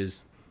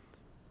coaches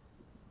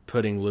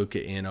putting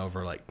Luka in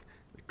over like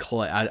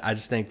Klay. I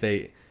just think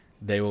they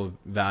will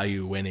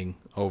value winning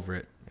over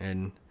it,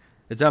 and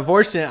it's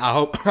unfortunate.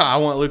 I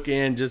want Luka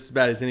in just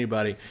about as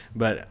anybody,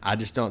 but I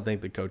just don't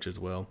think the coaches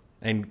will.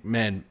 And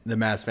man, the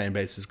Mavs fan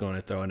base is going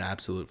to throw an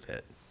absolute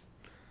fit.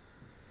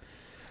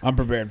 I'm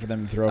prepared for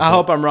them to throw. I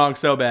hope I'm wrong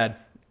so bad.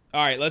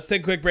 All right, let's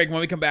take a quick break.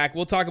 When we come back,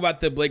 we'll talk about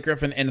the Blake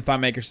Griffin and the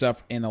Thon Maker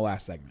stuff in the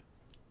last segment.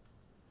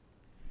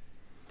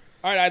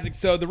 All right, Isaac,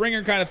 so the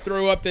Ringer kind of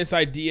threw up this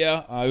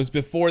idea. It was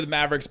before the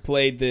Mavericks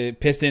played the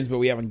Pistons, but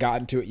we haven't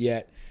gotten to it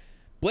yet.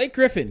 Blake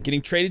Griffin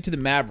getting traded to the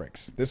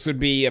Mavericks. This would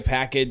be a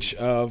package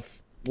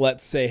of,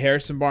 let's say,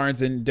 Harrison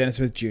Barnes and Dennis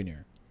Smith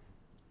Jr.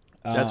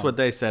 That's what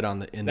they said on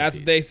the piece. That's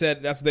what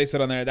they said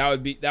on there.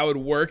 That would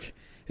work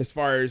as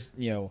far as,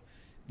 the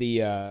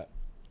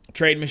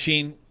trade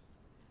machine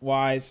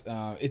wise.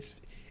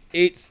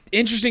 It's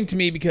interesting to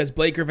me because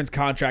Blake Griffin's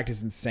contract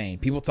is insane.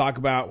 People talk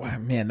about, wow,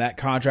 man, that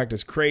contract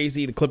is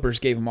crazy. The Clippers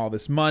gave him all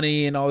this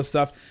money and all this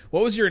stuff.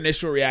 What was your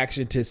initial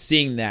reaction to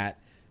seeing that?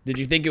 Did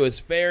you think it was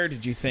fair?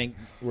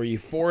 Were you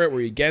for it?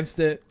 Were you against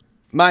it?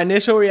 My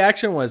initial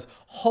reaction was,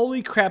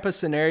 holy crap, a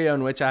scenario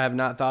in which I have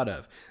not thought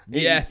of.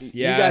 Yes.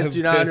 You guys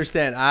do not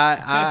understand.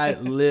 I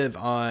live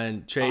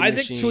on trade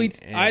machine.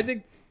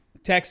 Isaac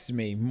texts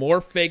me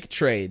more fake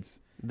trades.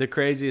 The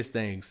craziest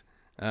things.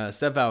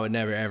 Stuff I would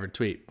never, ever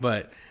tweet.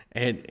 But...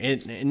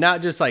 And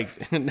not just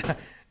like,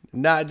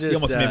 not just. You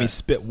almost made me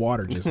spit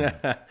water just now.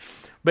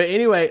 But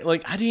anyway,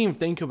 like I didn't even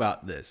think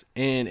about this,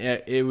 and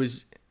I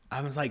was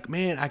like,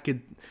 man, I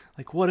could,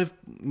 like, what if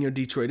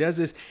Detroit does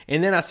this?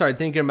 And then I started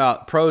thinking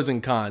about pros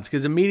and cons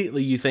because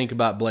immediately you think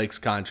about Blake's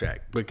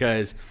contract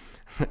because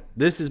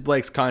this is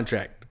Blake's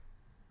contract.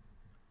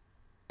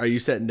 Are you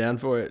sitting down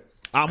for it?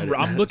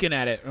 I'm looking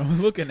at it.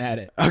 I'm looking at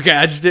it. Okay,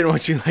 I just didn't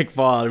want you to like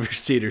fall out of your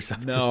seat or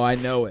something. No, I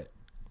know it.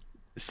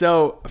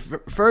 So,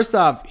 first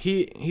off,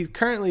 he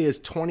currently is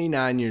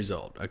 29 years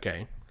old,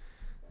 okay?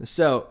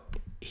 So,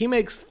 he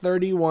makes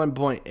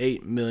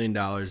 $31.8 million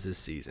this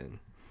season.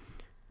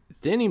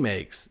 Then he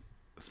makes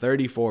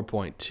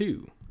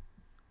 $34.2.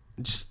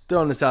 Just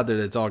throwing this out there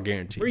that's all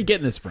guaranteed. Where are you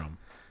getting this from?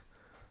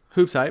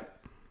 Hoops Hype.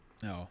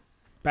 No.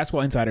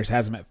 Basketball Insiders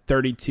has him at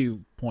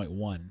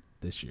 32.1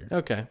 this year.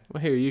 Okay.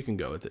 Well, here, you can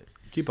go with it.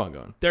 Keep on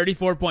going.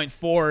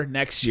 34.4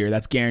 next year.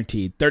 That's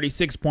guaranteed.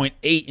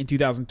 36.8 in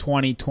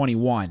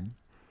 2020-21.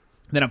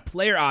 Then a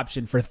player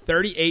option for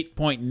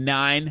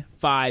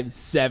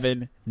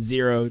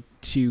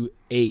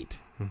 $38.957028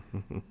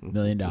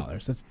 million.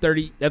 That's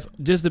 30. That's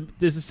just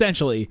this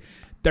essentially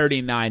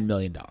 $39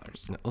 million.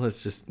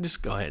 Let's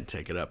just go ahead and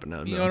take it up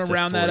another. You want to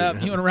round that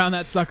up? You want to round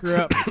that sucker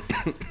up?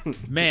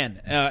 Man,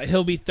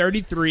 he'll be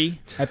 33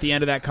 at the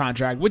end of that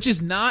contract, which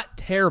is not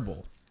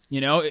terrible.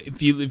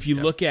 If you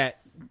look at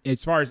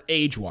as far as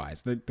age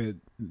wise, the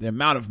the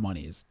amount of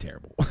money is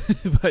terrible,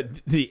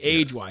 but the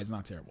age-wise,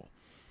 not terrible.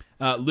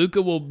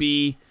 Luka will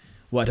be,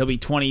 what, he'll be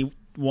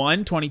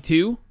 21,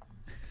 22?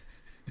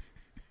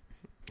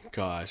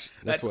 Gosh.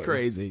 That's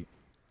crazy.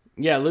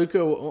 Yeah,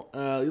 Luka,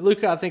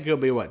 I think he'll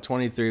be,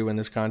 23 when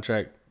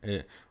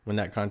when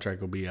that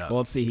contract will be up. Well,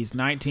 let's see. He's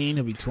 19.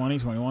 He'll be 20,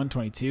 21,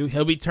 22.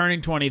 He'll be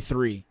turning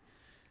 23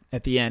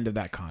 at the end of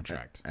that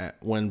contract.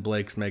 When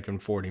Blake's making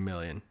 $40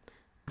 million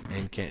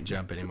and can't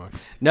jump anymore.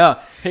 No,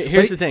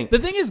 here's the thing. The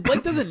thing is,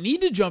 Blake doesn't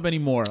need to jump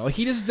anymore. Like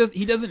he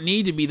doesn't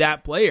need to be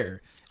that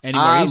player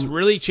anymore. He's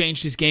really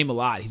changed his game a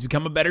lot. He's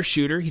become a better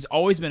shooter. He's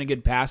always been a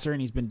good passer,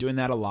 and he's been doing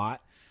that a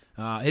lot.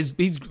 His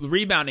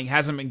rebounding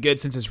hasn't been good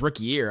since his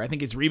rookie year. I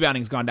think his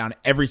rebounding's gone down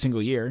every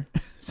single year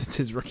since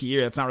his rookie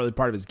year. That's not really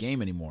part of his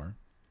game anymore.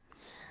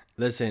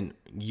 Listen,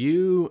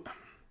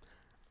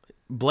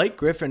 Blake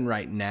Griffin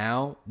right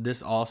now,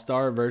 this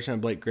all-star version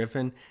of Blake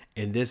Griffin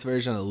and this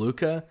version of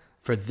Luka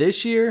for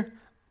this year,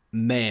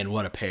 man,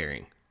 what a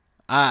pairing.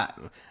 I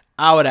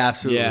would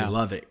absolutely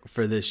love it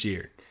for this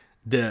year.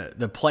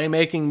 The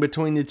playmaking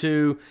between the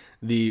two,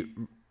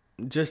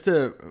 just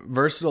the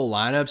versatile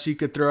lineups you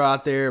could throw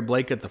out there,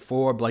 Blake at the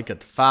 4, Blake at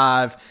the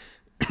 5.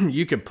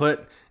 You could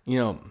put,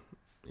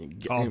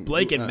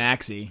 Blake and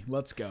Maxey.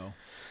 Let's go.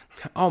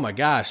 Oh my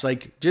gosh,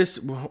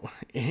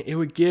 it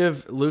would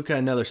give Luka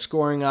another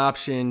scoring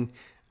option.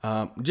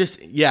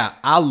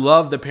 I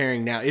love the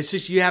pairing now. It's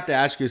just you have to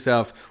ask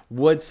yourself,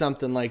 would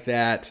something like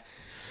that,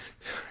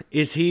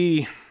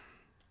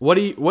 what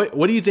do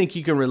you think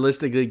you can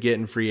realistically get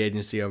in free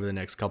agency over the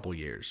next couple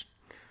years?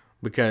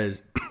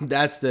 Because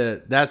that's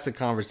the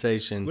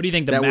conversation. What do you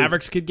think the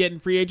Mavericks could get in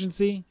free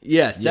agency?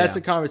 Yes, that's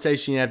the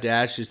conversation you have to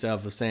ask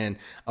yourself of saying,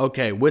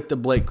 okay, with the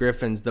Blake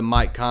Griffins, the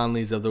Mike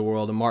Conleys of the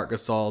world, the Marc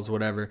Gasols,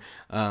 whatever,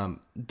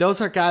 those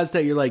are guys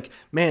that you're like,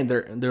 man,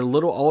 they're a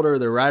little older,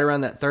 they're right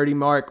around that 30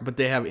 mark, but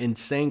they have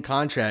insane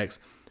contracts.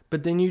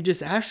 But then you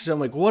just ask yourself,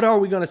 like, what are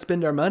we going to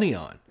spend our money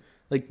on?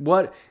 Like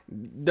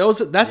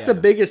that's the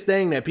biggest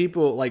thing that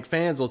people, like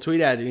fans, will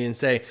tweet at you and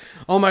say,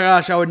 oh my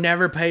gosh, I would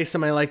never pay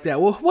somebody like that.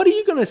 Well, what are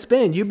you going to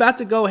spend? You about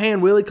to go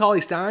hand Willie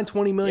Cauley-Stein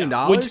 $20 million?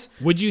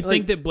 Would you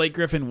think that Blake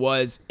Griffin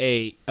was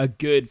a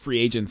good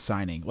free agent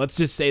signing? Let's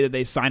just say that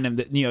they signed him,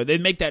 they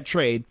make that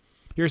trade.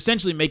 You're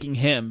essentially making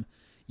him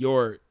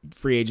your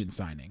free agent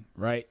signing,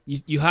 right?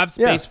 You have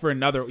space for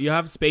you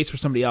have space for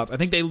somebody else. I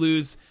think they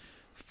lose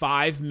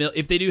 $5 million.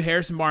 If they do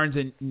Harrison Barnes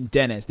and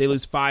Dennis, they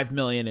lose $5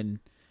 million in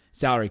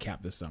salary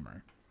cap this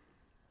summer,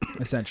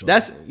 essentially.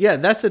 That's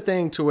the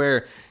thing, to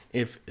where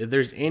if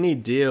there's any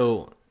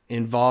deal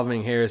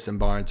involving Harrison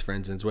Barnes, for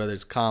instance, whether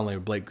it's Conley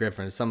or Blake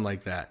Griffin or something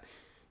like that,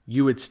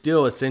 you would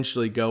still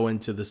essentially go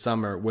into the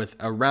summer with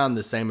around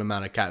the same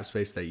amount of cap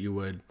space that you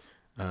would,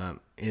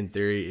 in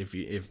theory,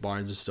 if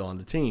Barnes is still on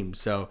the team.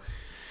 So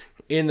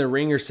in the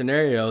ringer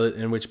scenario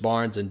in which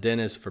Barnes and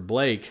Dennis for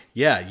Blake,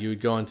 you would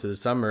go into the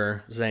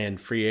summer saying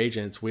free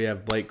agents, we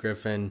have Blake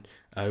Griffin,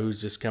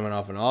 who's just coming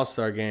off an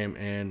All-Star game,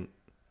 and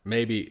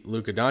maybe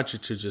Luka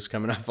Doncic, who's just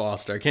coming off an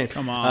All-Star game.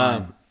 Come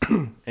on.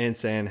 And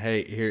saying,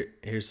 hey,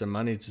 here's some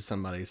money to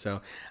somebody.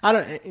 So,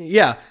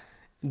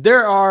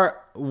 there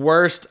are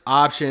worst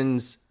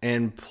options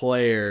and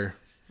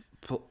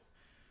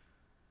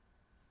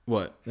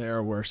what? There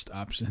are worst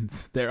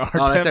options. There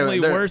are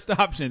definitely worst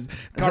options.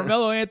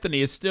 Carmelo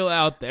Anthony is still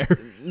out there.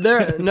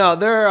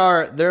 There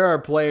are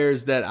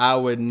players that I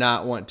would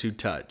not want to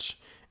touch.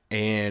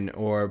 I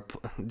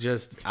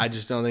just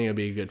don't think it'd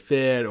be a good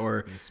fit,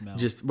 or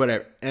just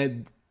whatever.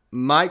 And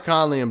Mike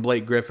Conley and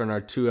Blake Griffin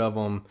are two of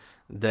them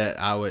that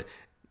I would,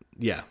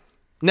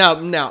 Now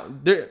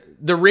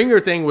the ringer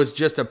thing was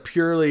just a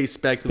purely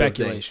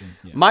speculation.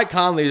 Yeah. Mike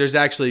Conley, there's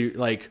actually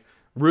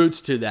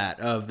roots to that,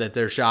 of that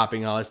they're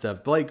shopping all that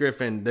stuff. Blake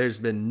Griffin, there's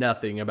been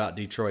nothing about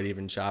Detroit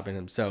even shopping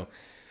him. So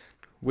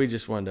we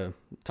just wanted to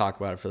talk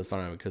about it for the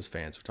fun of it because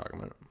fans were talking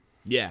about it.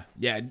 Yeah,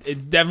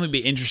 it'd definitely be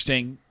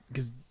interesting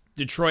because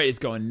Detroit is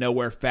going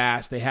nowhere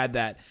fast. They had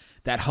that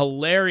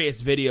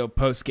hilarious video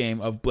post game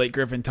of Blake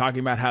Griffin talking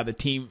about how the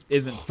team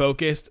isn't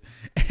focused,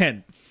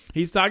 and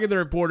he's talking to the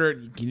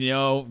reporter.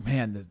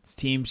 Man, the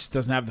team just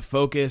doesn't have the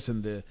focus,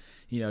 and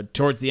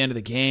towards the end of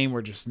the game,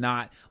 we're just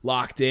not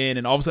locked in.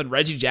 And all of a sudden,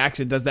 Reggie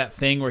Jackson does that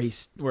thing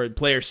where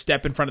players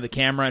step in front of the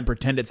camera and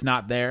pretend it's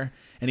not there,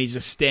 and he's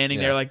just standing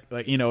there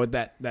with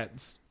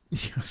that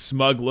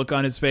smug look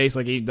on his face,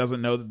 like he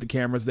doesn't know that the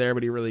camera's there,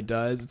 but he really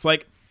does.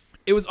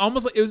 It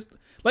was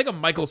like a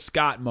Michael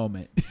Scott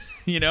moment,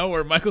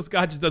 where Michael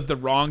Scott just does the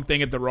wrong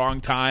thing at the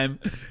wrong time.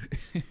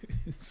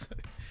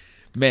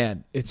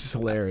 Man, it's just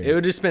hilarious. It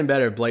would just been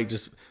better if Blake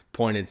just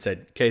pointed,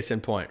 said, case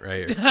in point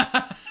right here.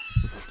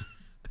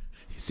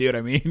 You see what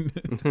I mean?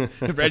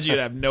 Reggie would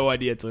have no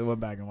idea until he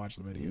went back and watched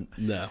the video.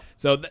 No.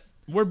 So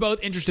we're both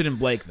interested in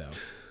Blake, though.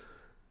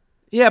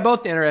 Yeah,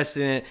 both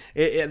interested in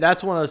it.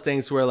 That's one of those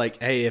things where,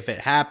 hey, if it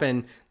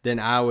happened, then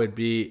I would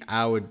be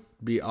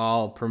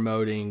all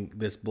promoting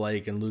this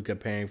Blake and Luka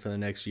pairing for the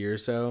next year or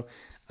so.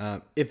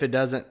 If it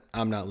doesn't,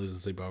 I'm not losing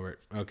sleep over it.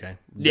 Okay.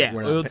 Yeah,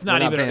 it's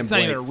not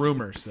even a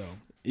rumor. So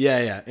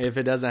Yeah. If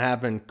it doesn't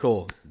happen,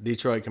 cool.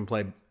 Detroit can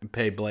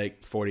pay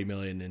Blake $40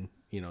 million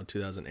in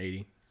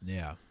 2080.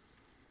 Yeah.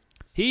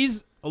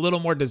 He's a little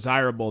more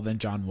desirable than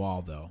John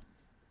Wall, though.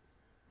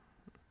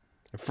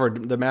 For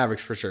the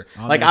Mavericks, for sure.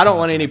 On Like, their I don't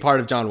want contract. any part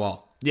of John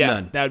Wall. Yeah,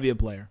 None. that would be a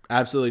player.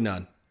 Absolutely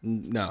none.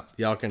 No.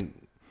 Y'all can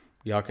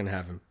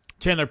have him.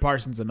 Chandler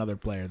Parsons, another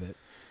player that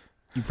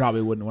you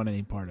probably wouldn't want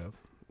any part of.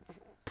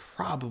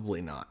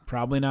 Probably not.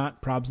 Probably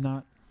not. Probs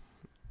not.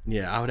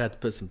 Yeah, I would have to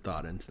put some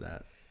thought into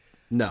that.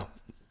 No.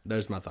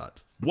 There's my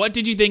thoughts. What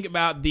did you think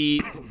about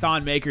the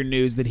Thon Maker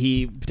news that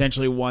he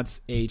potentially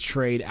wants a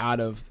trade out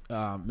of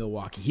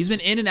Milwaukee? He's been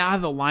in and out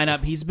of the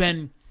lineup.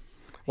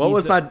 What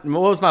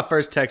was my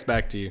first text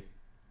back to you?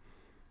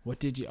 What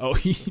did you? Oh,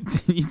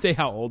 did you say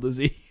how old is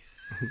he?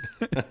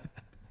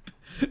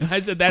 I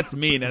said that's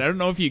mean, and I don't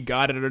know if you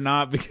got it or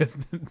not because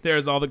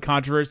there's all the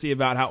controversy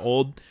about how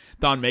old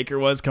Thon Maker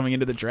was coming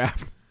into the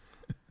draft.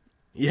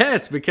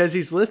 Yes, because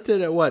he's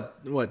listed at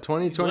what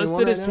 2021.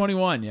 Listed as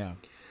 21. Yeah.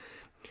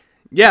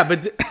 Yeah,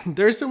 but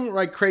there's some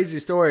like crazy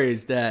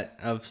stories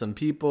of some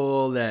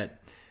people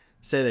that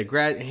say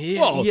that he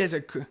has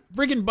a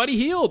Freaking Buddy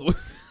Hield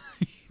was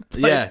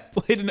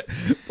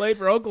played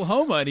for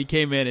Oklahoma, and he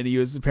came in and he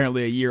was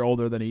apparently a year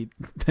older than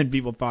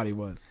people thought he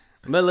was.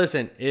 But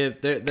listen,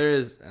 if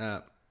there's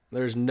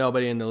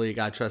nobody in the league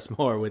I trust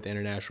more with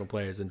international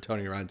players than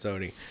Tony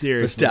Ronzoni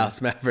Seriously. for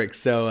Dallas Mavericks.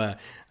 So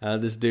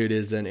this dude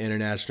is an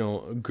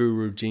international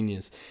guru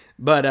genius.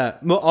 But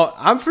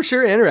I'm for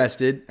sure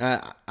interested.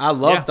 I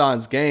love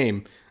Thon's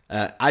game.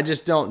 I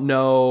just don't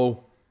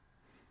know.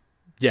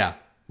 Yeah,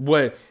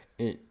 I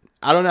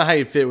don't know how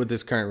you fit with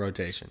this current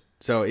rotation.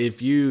 So it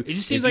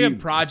just seems like a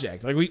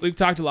project. Like we've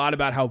talked a lot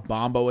about how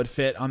Bamba would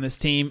fit on this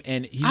team,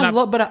 and I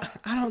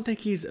don't think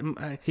he's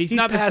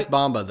not past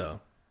Bamba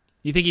though.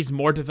 You think he's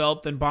more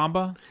developed than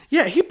Bamba?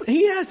 Yeah,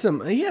 he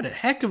had a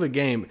heck of a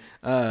game,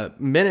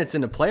 minutes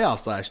in the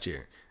playoffs last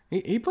year.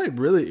 He played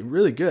really,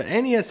 really good,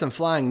 and he has some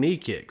flying knee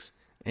kicks,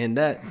 and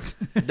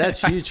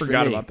that's huge. I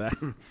forgot for me. about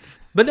that.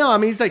 But no, I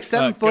mean he's like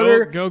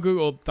 7-footer. Go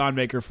Google Thon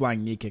Maker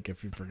flying knee kick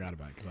if you forgot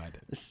about it, because I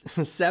did.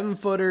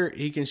 7-footer.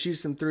 He can shoot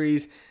some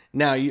threes.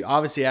 Now you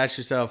obviously ask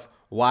yourself,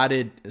 why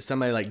did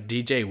somebody like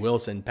DJ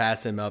Wilson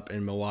pass him up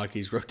in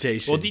Milwaukee's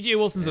rotation? Well, DJ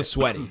Wilson's a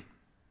sweaty.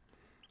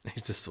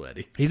 He's a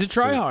sweaty. He's a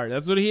tryhard.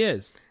 That's what he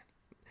is.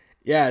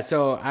 Yeah,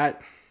 so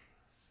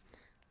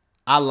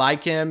I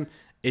like him.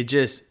 It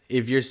just,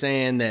 if you're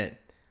saying that,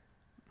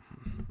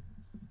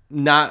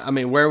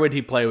 where would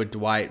he play with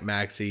Dwight,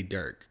 Maxey,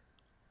 Dirk?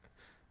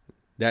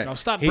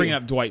 Stop bringing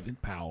up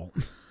Dwight Powell.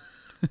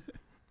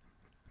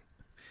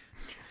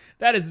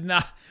 That is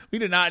not. We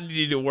do not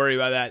need to worry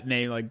about that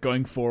name like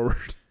going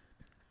forward.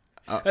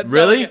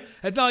 Really?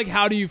 That's not like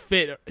how do you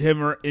fit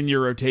him in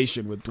your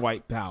rotation with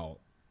Dwight Powell?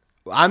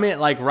 I mean,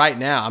 like right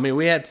now. I mean,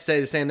 we have to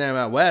say the same thing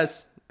about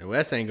Wes.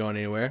 Wes ain't going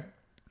anywhere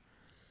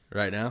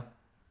right now.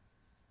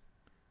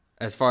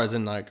 As far as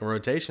in like a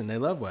rotation, they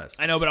love Wes.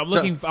 I know, but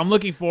I'm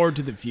looking forward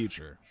to the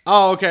future.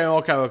 Oh,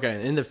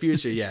 okay. In the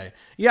future, yeah.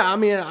 I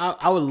mean,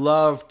 I would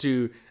love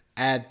to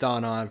add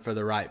Thon on for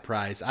the right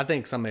price. I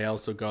think somebody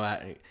else will go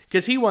out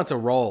because he wants a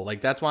role.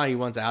 Like that's why he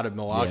wants out of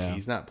Milwaukee. Yeah.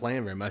 He's not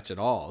playing very much at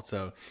all,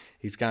 so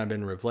he's kind of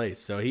been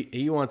replaced. So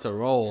he wants a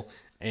role.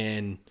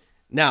 And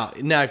now,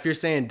 if you're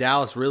saying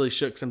Dallas really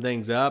shook some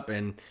things up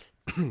and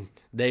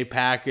they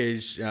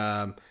packaged,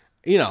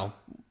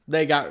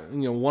 they got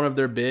one of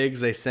their bigs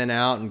they sent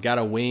out and got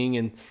a wing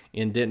and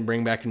didn't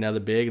bring back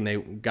another big, and they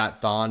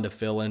got Thon to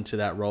fill into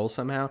that role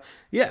somehow.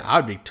 Yeah,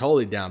 I'd be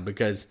totally down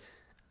because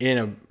in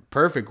a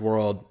perfect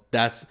world,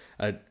 that's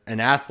an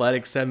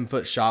athletic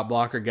 7-foot shot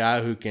blocker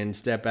guy who can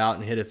step out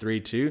and hit a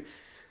 3-2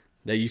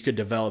 that you could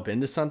develop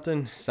into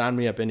something. Sign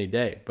me up any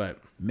day. But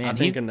man, I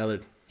think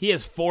he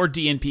has 4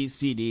 DNP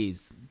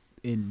CDs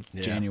in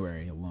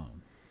January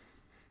alone.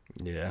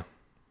 Yeah.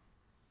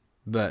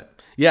 But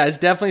yeah, it's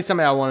definitely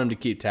something I want him to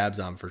keep tabs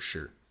on for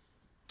sure.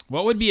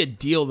 What would be a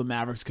deal the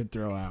Mavericks could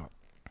throw out?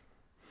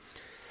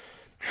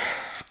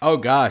 Oh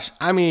gosh,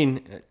 I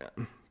mean,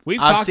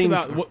 what's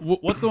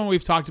the one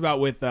we've talked about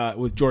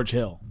with George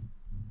Hill?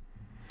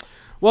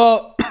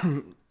 Well,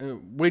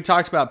 we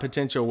talked about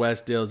potential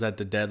West deals at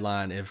the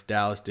deadline if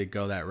Dallas did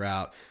go that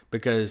route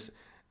because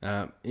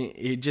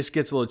it just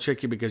gets a little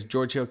tricky because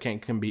George Hill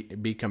can't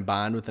be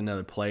combined with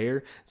another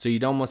player, so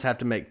you'd almost have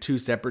to make 2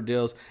 separate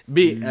deals.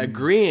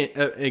 Agreeing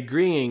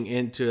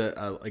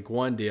into like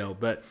one deal,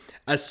 but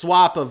a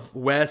swap of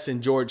Wes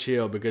and George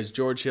Hill because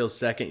George Hill's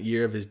second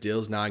year of his deal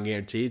is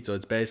non-guaranteed, so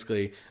it's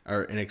basically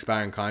an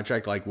expiring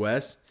contract like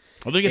Wes.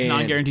 I think it's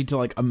non-guaranteed to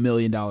like $1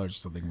 million or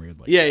something weird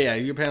like that. Yeah,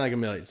 you're paying like $1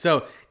 million.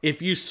 So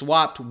if you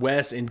swapped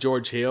Wes and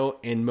George Hill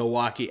and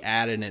Milwaukee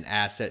added an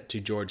asset to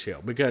George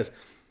Hill, because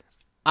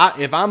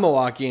if I'm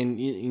Milwaukee and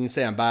you can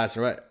say I'm biased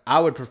or what, I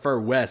would prefer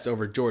Wes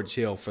over George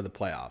Hill for the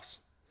playoffs.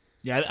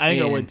 Yeah, I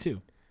think I would too.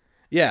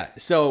 Yeah,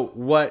 so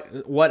what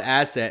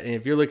asset, and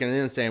if you're looking at it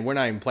and saying we're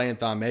not even playing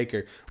Thon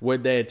Maker,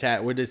 would they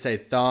say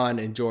Thon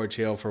and George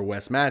Hill for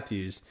Wes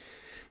Matthews?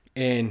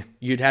 and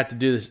you'd have to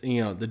do this,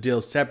 the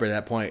deals separate at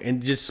that point,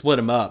 and just split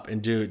them up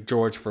and do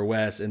George for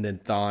Wes and then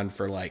Thon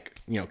for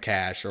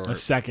cash or a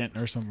second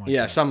or something like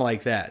yeah, that. something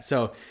like that.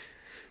 So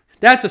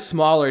that's a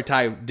smaller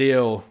type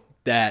deal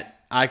that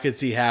I could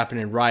see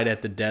happening right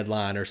at the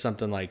deadline or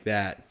something like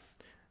that.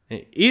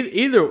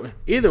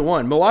 Either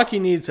one. Milwaukee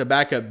needs a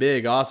backup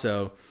big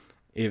also.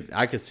 If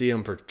I could see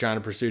them trying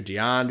to pursue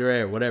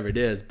DeAndre or whatever it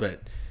is,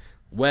 but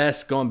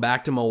Wes going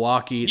back to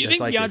Milwaukee. Do you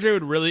think DeAndre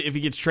would really, if he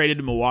gets traded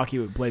to Milwaukee,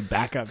 would play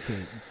backup to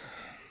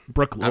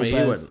Brook Lopez?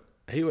 I mean,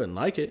 he wouldn't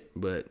like it,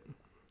 but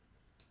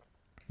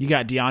you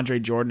got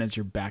DeAndre Jordan as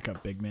your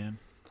backup big man.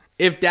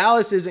 If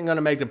Dallas isn't going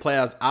to make the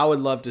playoffs, I would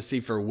love to see,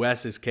 for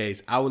Wes's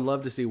case, I would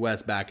love to see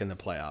Wes back in the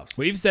playoffs.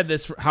 We've said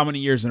this for how many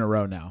years in a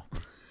row now?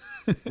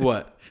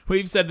 What?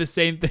 We've said the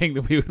same thing,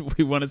 that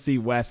we want to see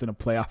Wes in a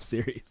playoff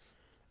series.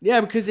 Yeah,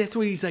 because that's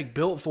what he's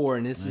built for,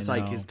 and this is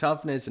his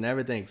toughness and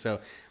everything. So,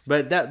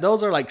 but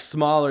those are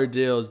smaller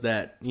deals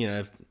that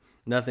if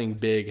nothing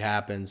big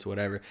happens,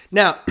 whatever.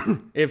 Now,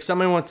 if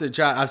somebody wants to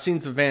try, I've seen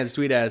some fans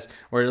tweet us,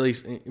 or at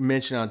least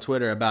mention on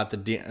Twitter about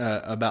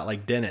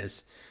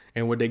Dennis,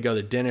 and would they go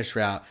the Dennis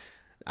route?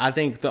 I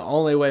think the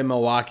only way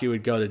Milwaukee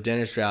would go the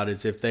Dennis route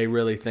is if they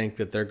really think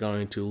that they're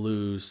going to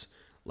lose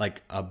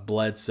a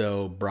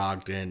Bledsoe,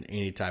 Brogdon,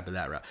 any type of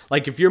that route.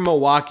 If you're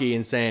Milwaukee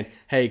and saying,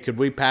 hey, could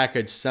we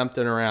package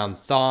something around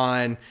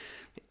Thon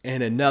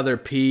and another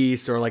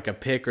piece or a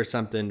pick or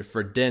something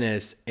for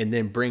Dennis, and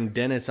then bring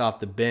Dennis off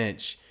the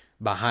bench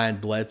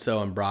behind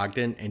Bledsoe and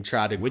Brogdon and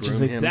try to Which groom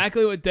is him.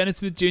 Exactly what Dennis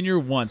Smith Jr.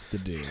 wants to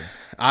do.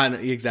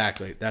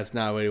 Exactly. That's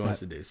not what he wants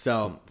to do.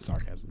 So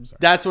sarcasm.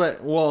 Sorry.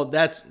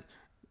 That's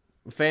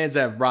fans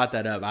that have brought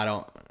that up.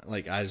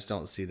 I just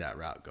don't see that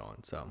route going.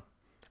 So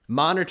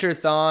monitor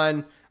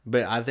Thon,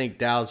 but I think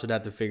Dallas would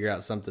have to figure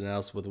out something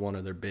else with one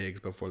of their bigs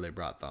before they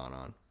brought Thon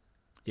on.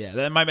 Yeah,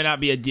 that might not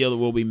be a deal that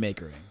we'll be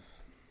making.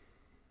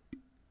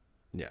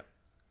 Yeah.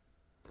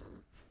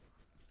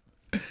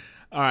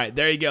 All right,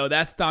 there you go.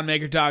 That's Thon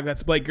Maker talk.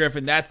 That's Blake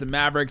Griffin. That's the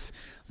Mavericks.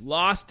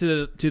 Lost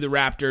to the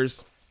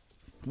Raptors.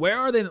 Where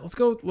are they? Let's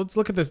go. Let's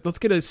look at this. Let's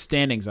get a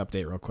standings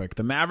update real quick.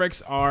 The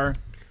Mavericks are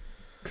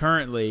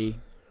currently,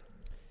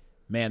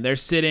 they're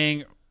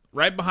sitting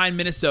right behind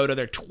Minnesota.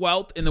 They're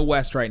 12th in the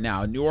West right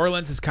now. New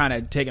Orleans has kind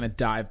of taken a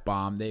dive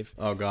bomb.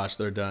 Oh gosh,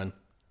 they're done.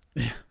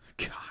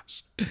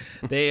 Gosh,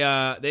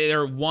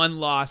 they're one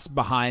loss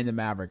behind the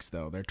Mavericks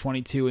though. They're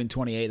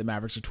 22-28. The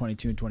Mavericks are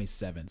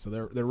 22-27. So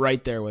they're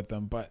right there with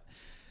them. But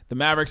the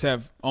Mavericks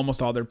have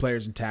almost all their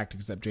players intact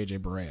except JJ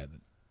Barea.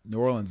 New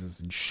Orleans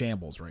is in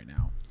shambles right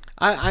now.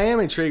 I am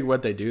intrigued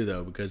what they do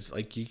though, because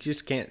you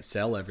just can't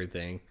sell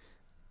everything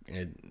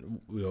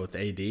with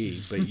AD,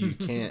 but you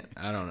can't.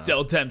 I don't know.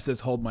 Del Temp says,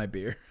 "Hold my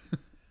beer."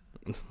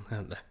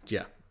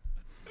 Yeah.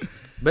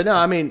 But no,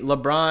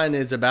 LeBron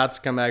is about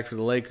to come back for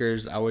the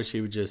Lakers. I wish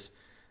he would just.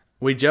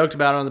 We joked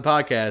about it on the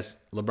podcast.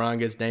 LeBron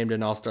gets named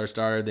an All-Star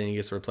starter, then he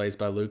gets replaced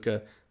by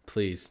Luka.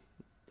 Please,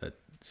 that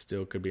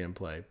still could be in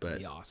play. But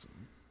be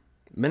awesome.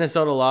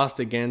 Minnesota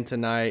lost again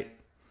tonight.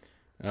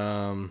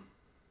 Yeah.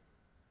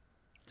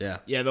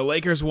 Yeah, the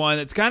Lakers won.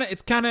 It's kind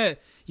of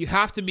you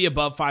have to be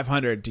above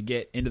 500 to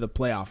get into the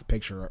playoff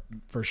picture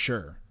for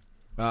sure.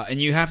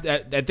 And you have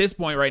to at this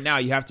point right now,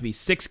 you have to be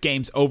 6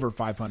 games over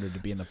 500 to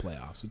be in the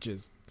playoffs, which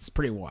is it's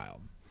pretty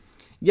wild.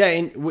 Yeah,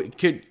 and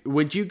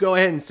would you go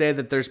ahead and say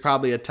that there's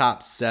probably a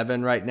top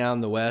 7 right now in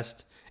the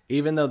West,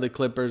 even though the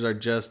Clippers are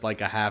just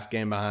a half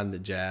game behind the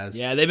Jazz?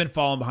 Yeah, they've been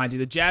falling behind you.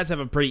 The Jazz have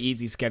a pretty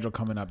easy schedule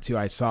coming up too.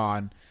 I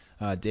saw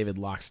on David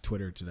Locke's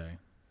Twitter today.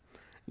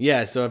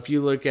 Yeah, so if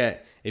you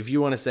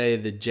want to say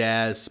the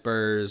Jazz,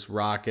 Spurs,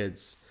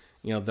 Rockets,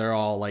 they're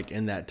all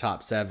in that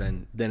top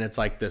 7, then it's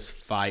this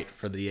fight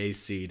for the A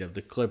seed of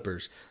the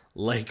Clippers,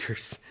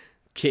 Lakers,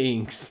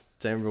 Kings,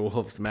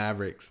 Timberwolves,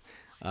 Mavericks.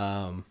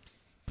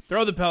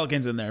 Throw the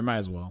Pelicans in there, might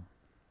as well.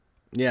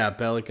 Yeah,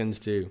 Pelicans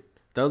too.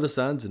 Throw the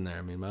Suns in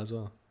there, might as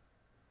well.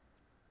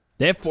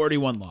 They have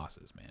 41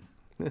 losses,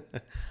 man.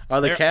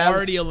 Are the They're Cavs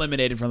already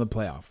eliminated from the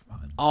playoff?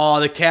 Oh,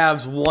 the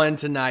Cavs won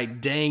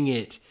tonight. Dang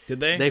it. Did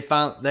they?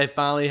 They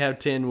finally have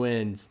 10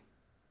 wins.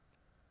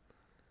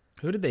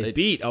 Who did they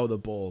beat? Oh, the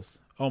Bulls.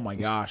 Oh my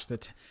gosh.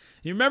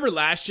 You remember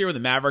last year when the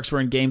Mavericks were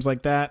in games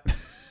like that?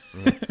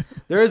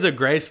 There is a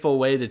graceful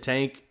way to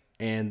tank,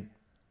 and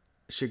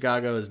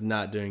Chicago is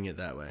not doing it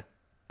that way.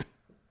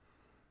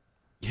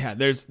 Yeah,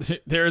 there's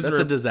That's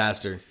a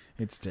disaster.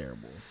 It's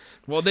terrible.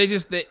 Well,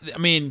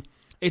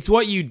 it's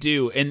what you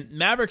do, and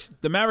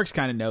the Mavericks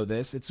kind of know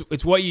this.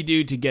 It's what you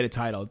do to get a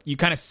title. You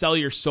kind of sell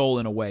your soul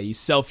in a way. You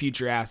sell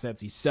future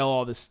assets. You sell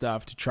all this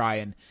stuff to try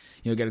and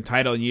get a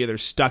title. And you're either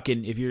stuck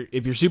in if your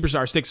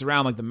superstar sticks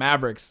around like the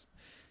Mavericks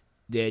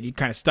did, you're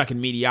kind of stuck in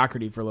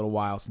mediocrity for a little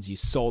while since you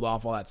sold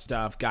off all that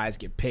stuff. Guys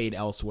get paid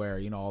elsewhere.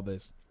 All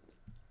this.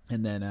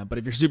 And then, but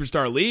if your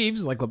superstar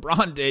leaves, like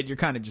LeBron did, you're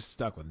kind of just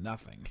stuck with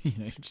nothing.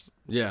 You're just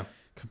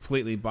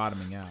completely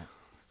bottoming out.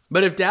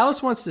 But if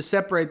Dallas wants to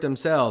separate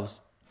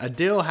themselves, a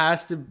deal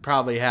has to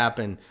probably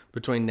happen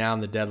between now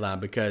and the deadline.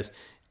 Because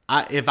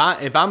if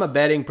I'm a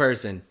betting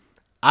person,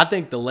 I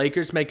think the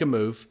Lakers make a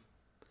move,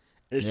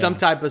 some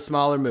type of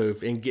smaller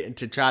move and get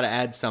to try to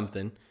add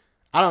something.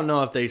 I don't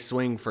know if they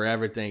swing for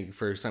everything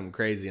for something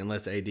crazy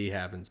unless AD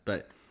happens,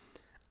 but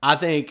I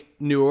think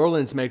New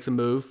Orleans makes a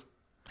move.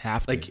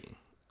 Have to.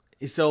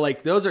 So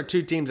those are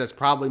two teams that's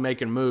probably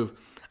making a move.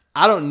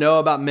 I don't know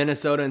about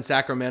Minnesota and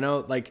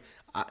Sacramento.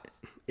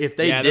 If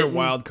they they're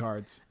wild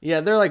cards.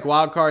 Yeah, they're like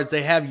wild cards.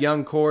 They have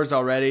young cores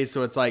already,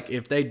 so it's like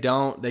if they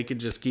don't, they could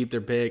just keep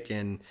their pick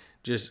and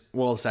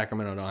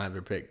Sacramento don't have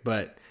their pick,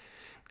 but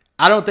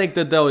I don't think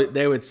that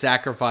they would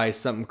sacrifice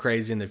something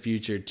crazy in the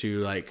future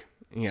to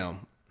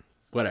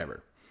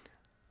whatever.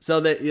 So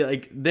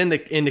that then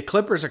the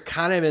Clippers are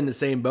kind of in the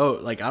same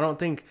boat. I don't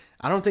think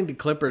the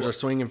Clippers are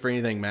swinging for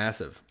anything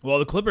massive. Well,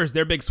 the Clippers,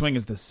 their big swing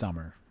is this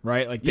summer,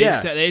 right? They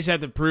just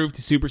have to prove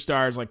to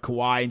superstars like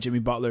Kawhi and Jimmy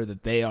Butler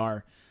that they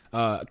are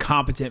a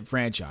competent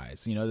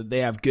franchise. That they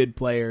have good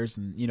players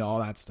and all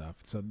that stuff.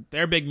 So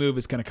their big move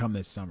is going to come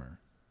this summer.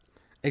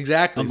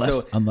 Exactly.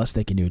 Unless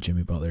they can do a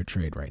Jimmy Butler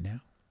trade right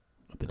now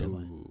at the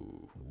deadline.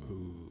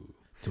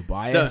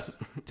 Tobias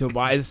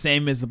the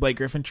same as the Blake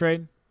Griffin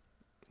trade.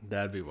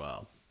 That'd be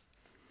wild.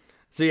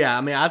 So yeah,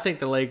 I think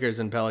the Lakers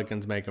and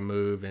Pelicans make a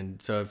move,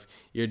 and so if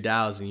you're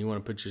Dallas and you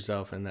want to put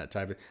yourself in that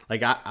type of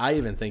I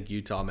even think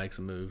Utah makes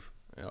a move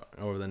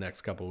over the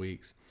next couple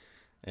weeks.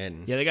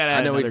 And yeah, they got to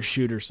add another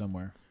shooter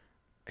somewhere.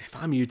 If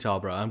I'm Utah,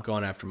 bro, I'm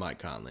going after Mike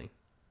Conley.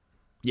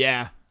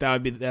 Yeah,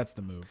 that's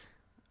the move.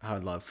 I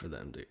would love for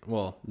them to.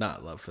 Well,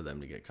 not love for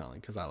them to get Conley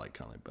because I like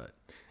Conley, but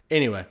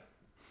anyway.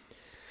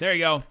 There you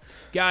go.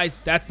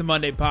 Guys, that's the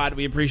Monday Pod.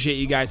 We appreciate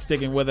you guys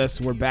sticking with us.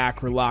 We're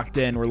back. We're locked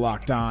in. We're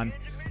locked on.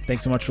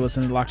 Thanks so much for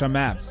listening to Locked On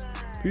Mavs.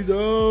 Peace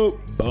out.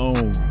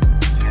 Boom.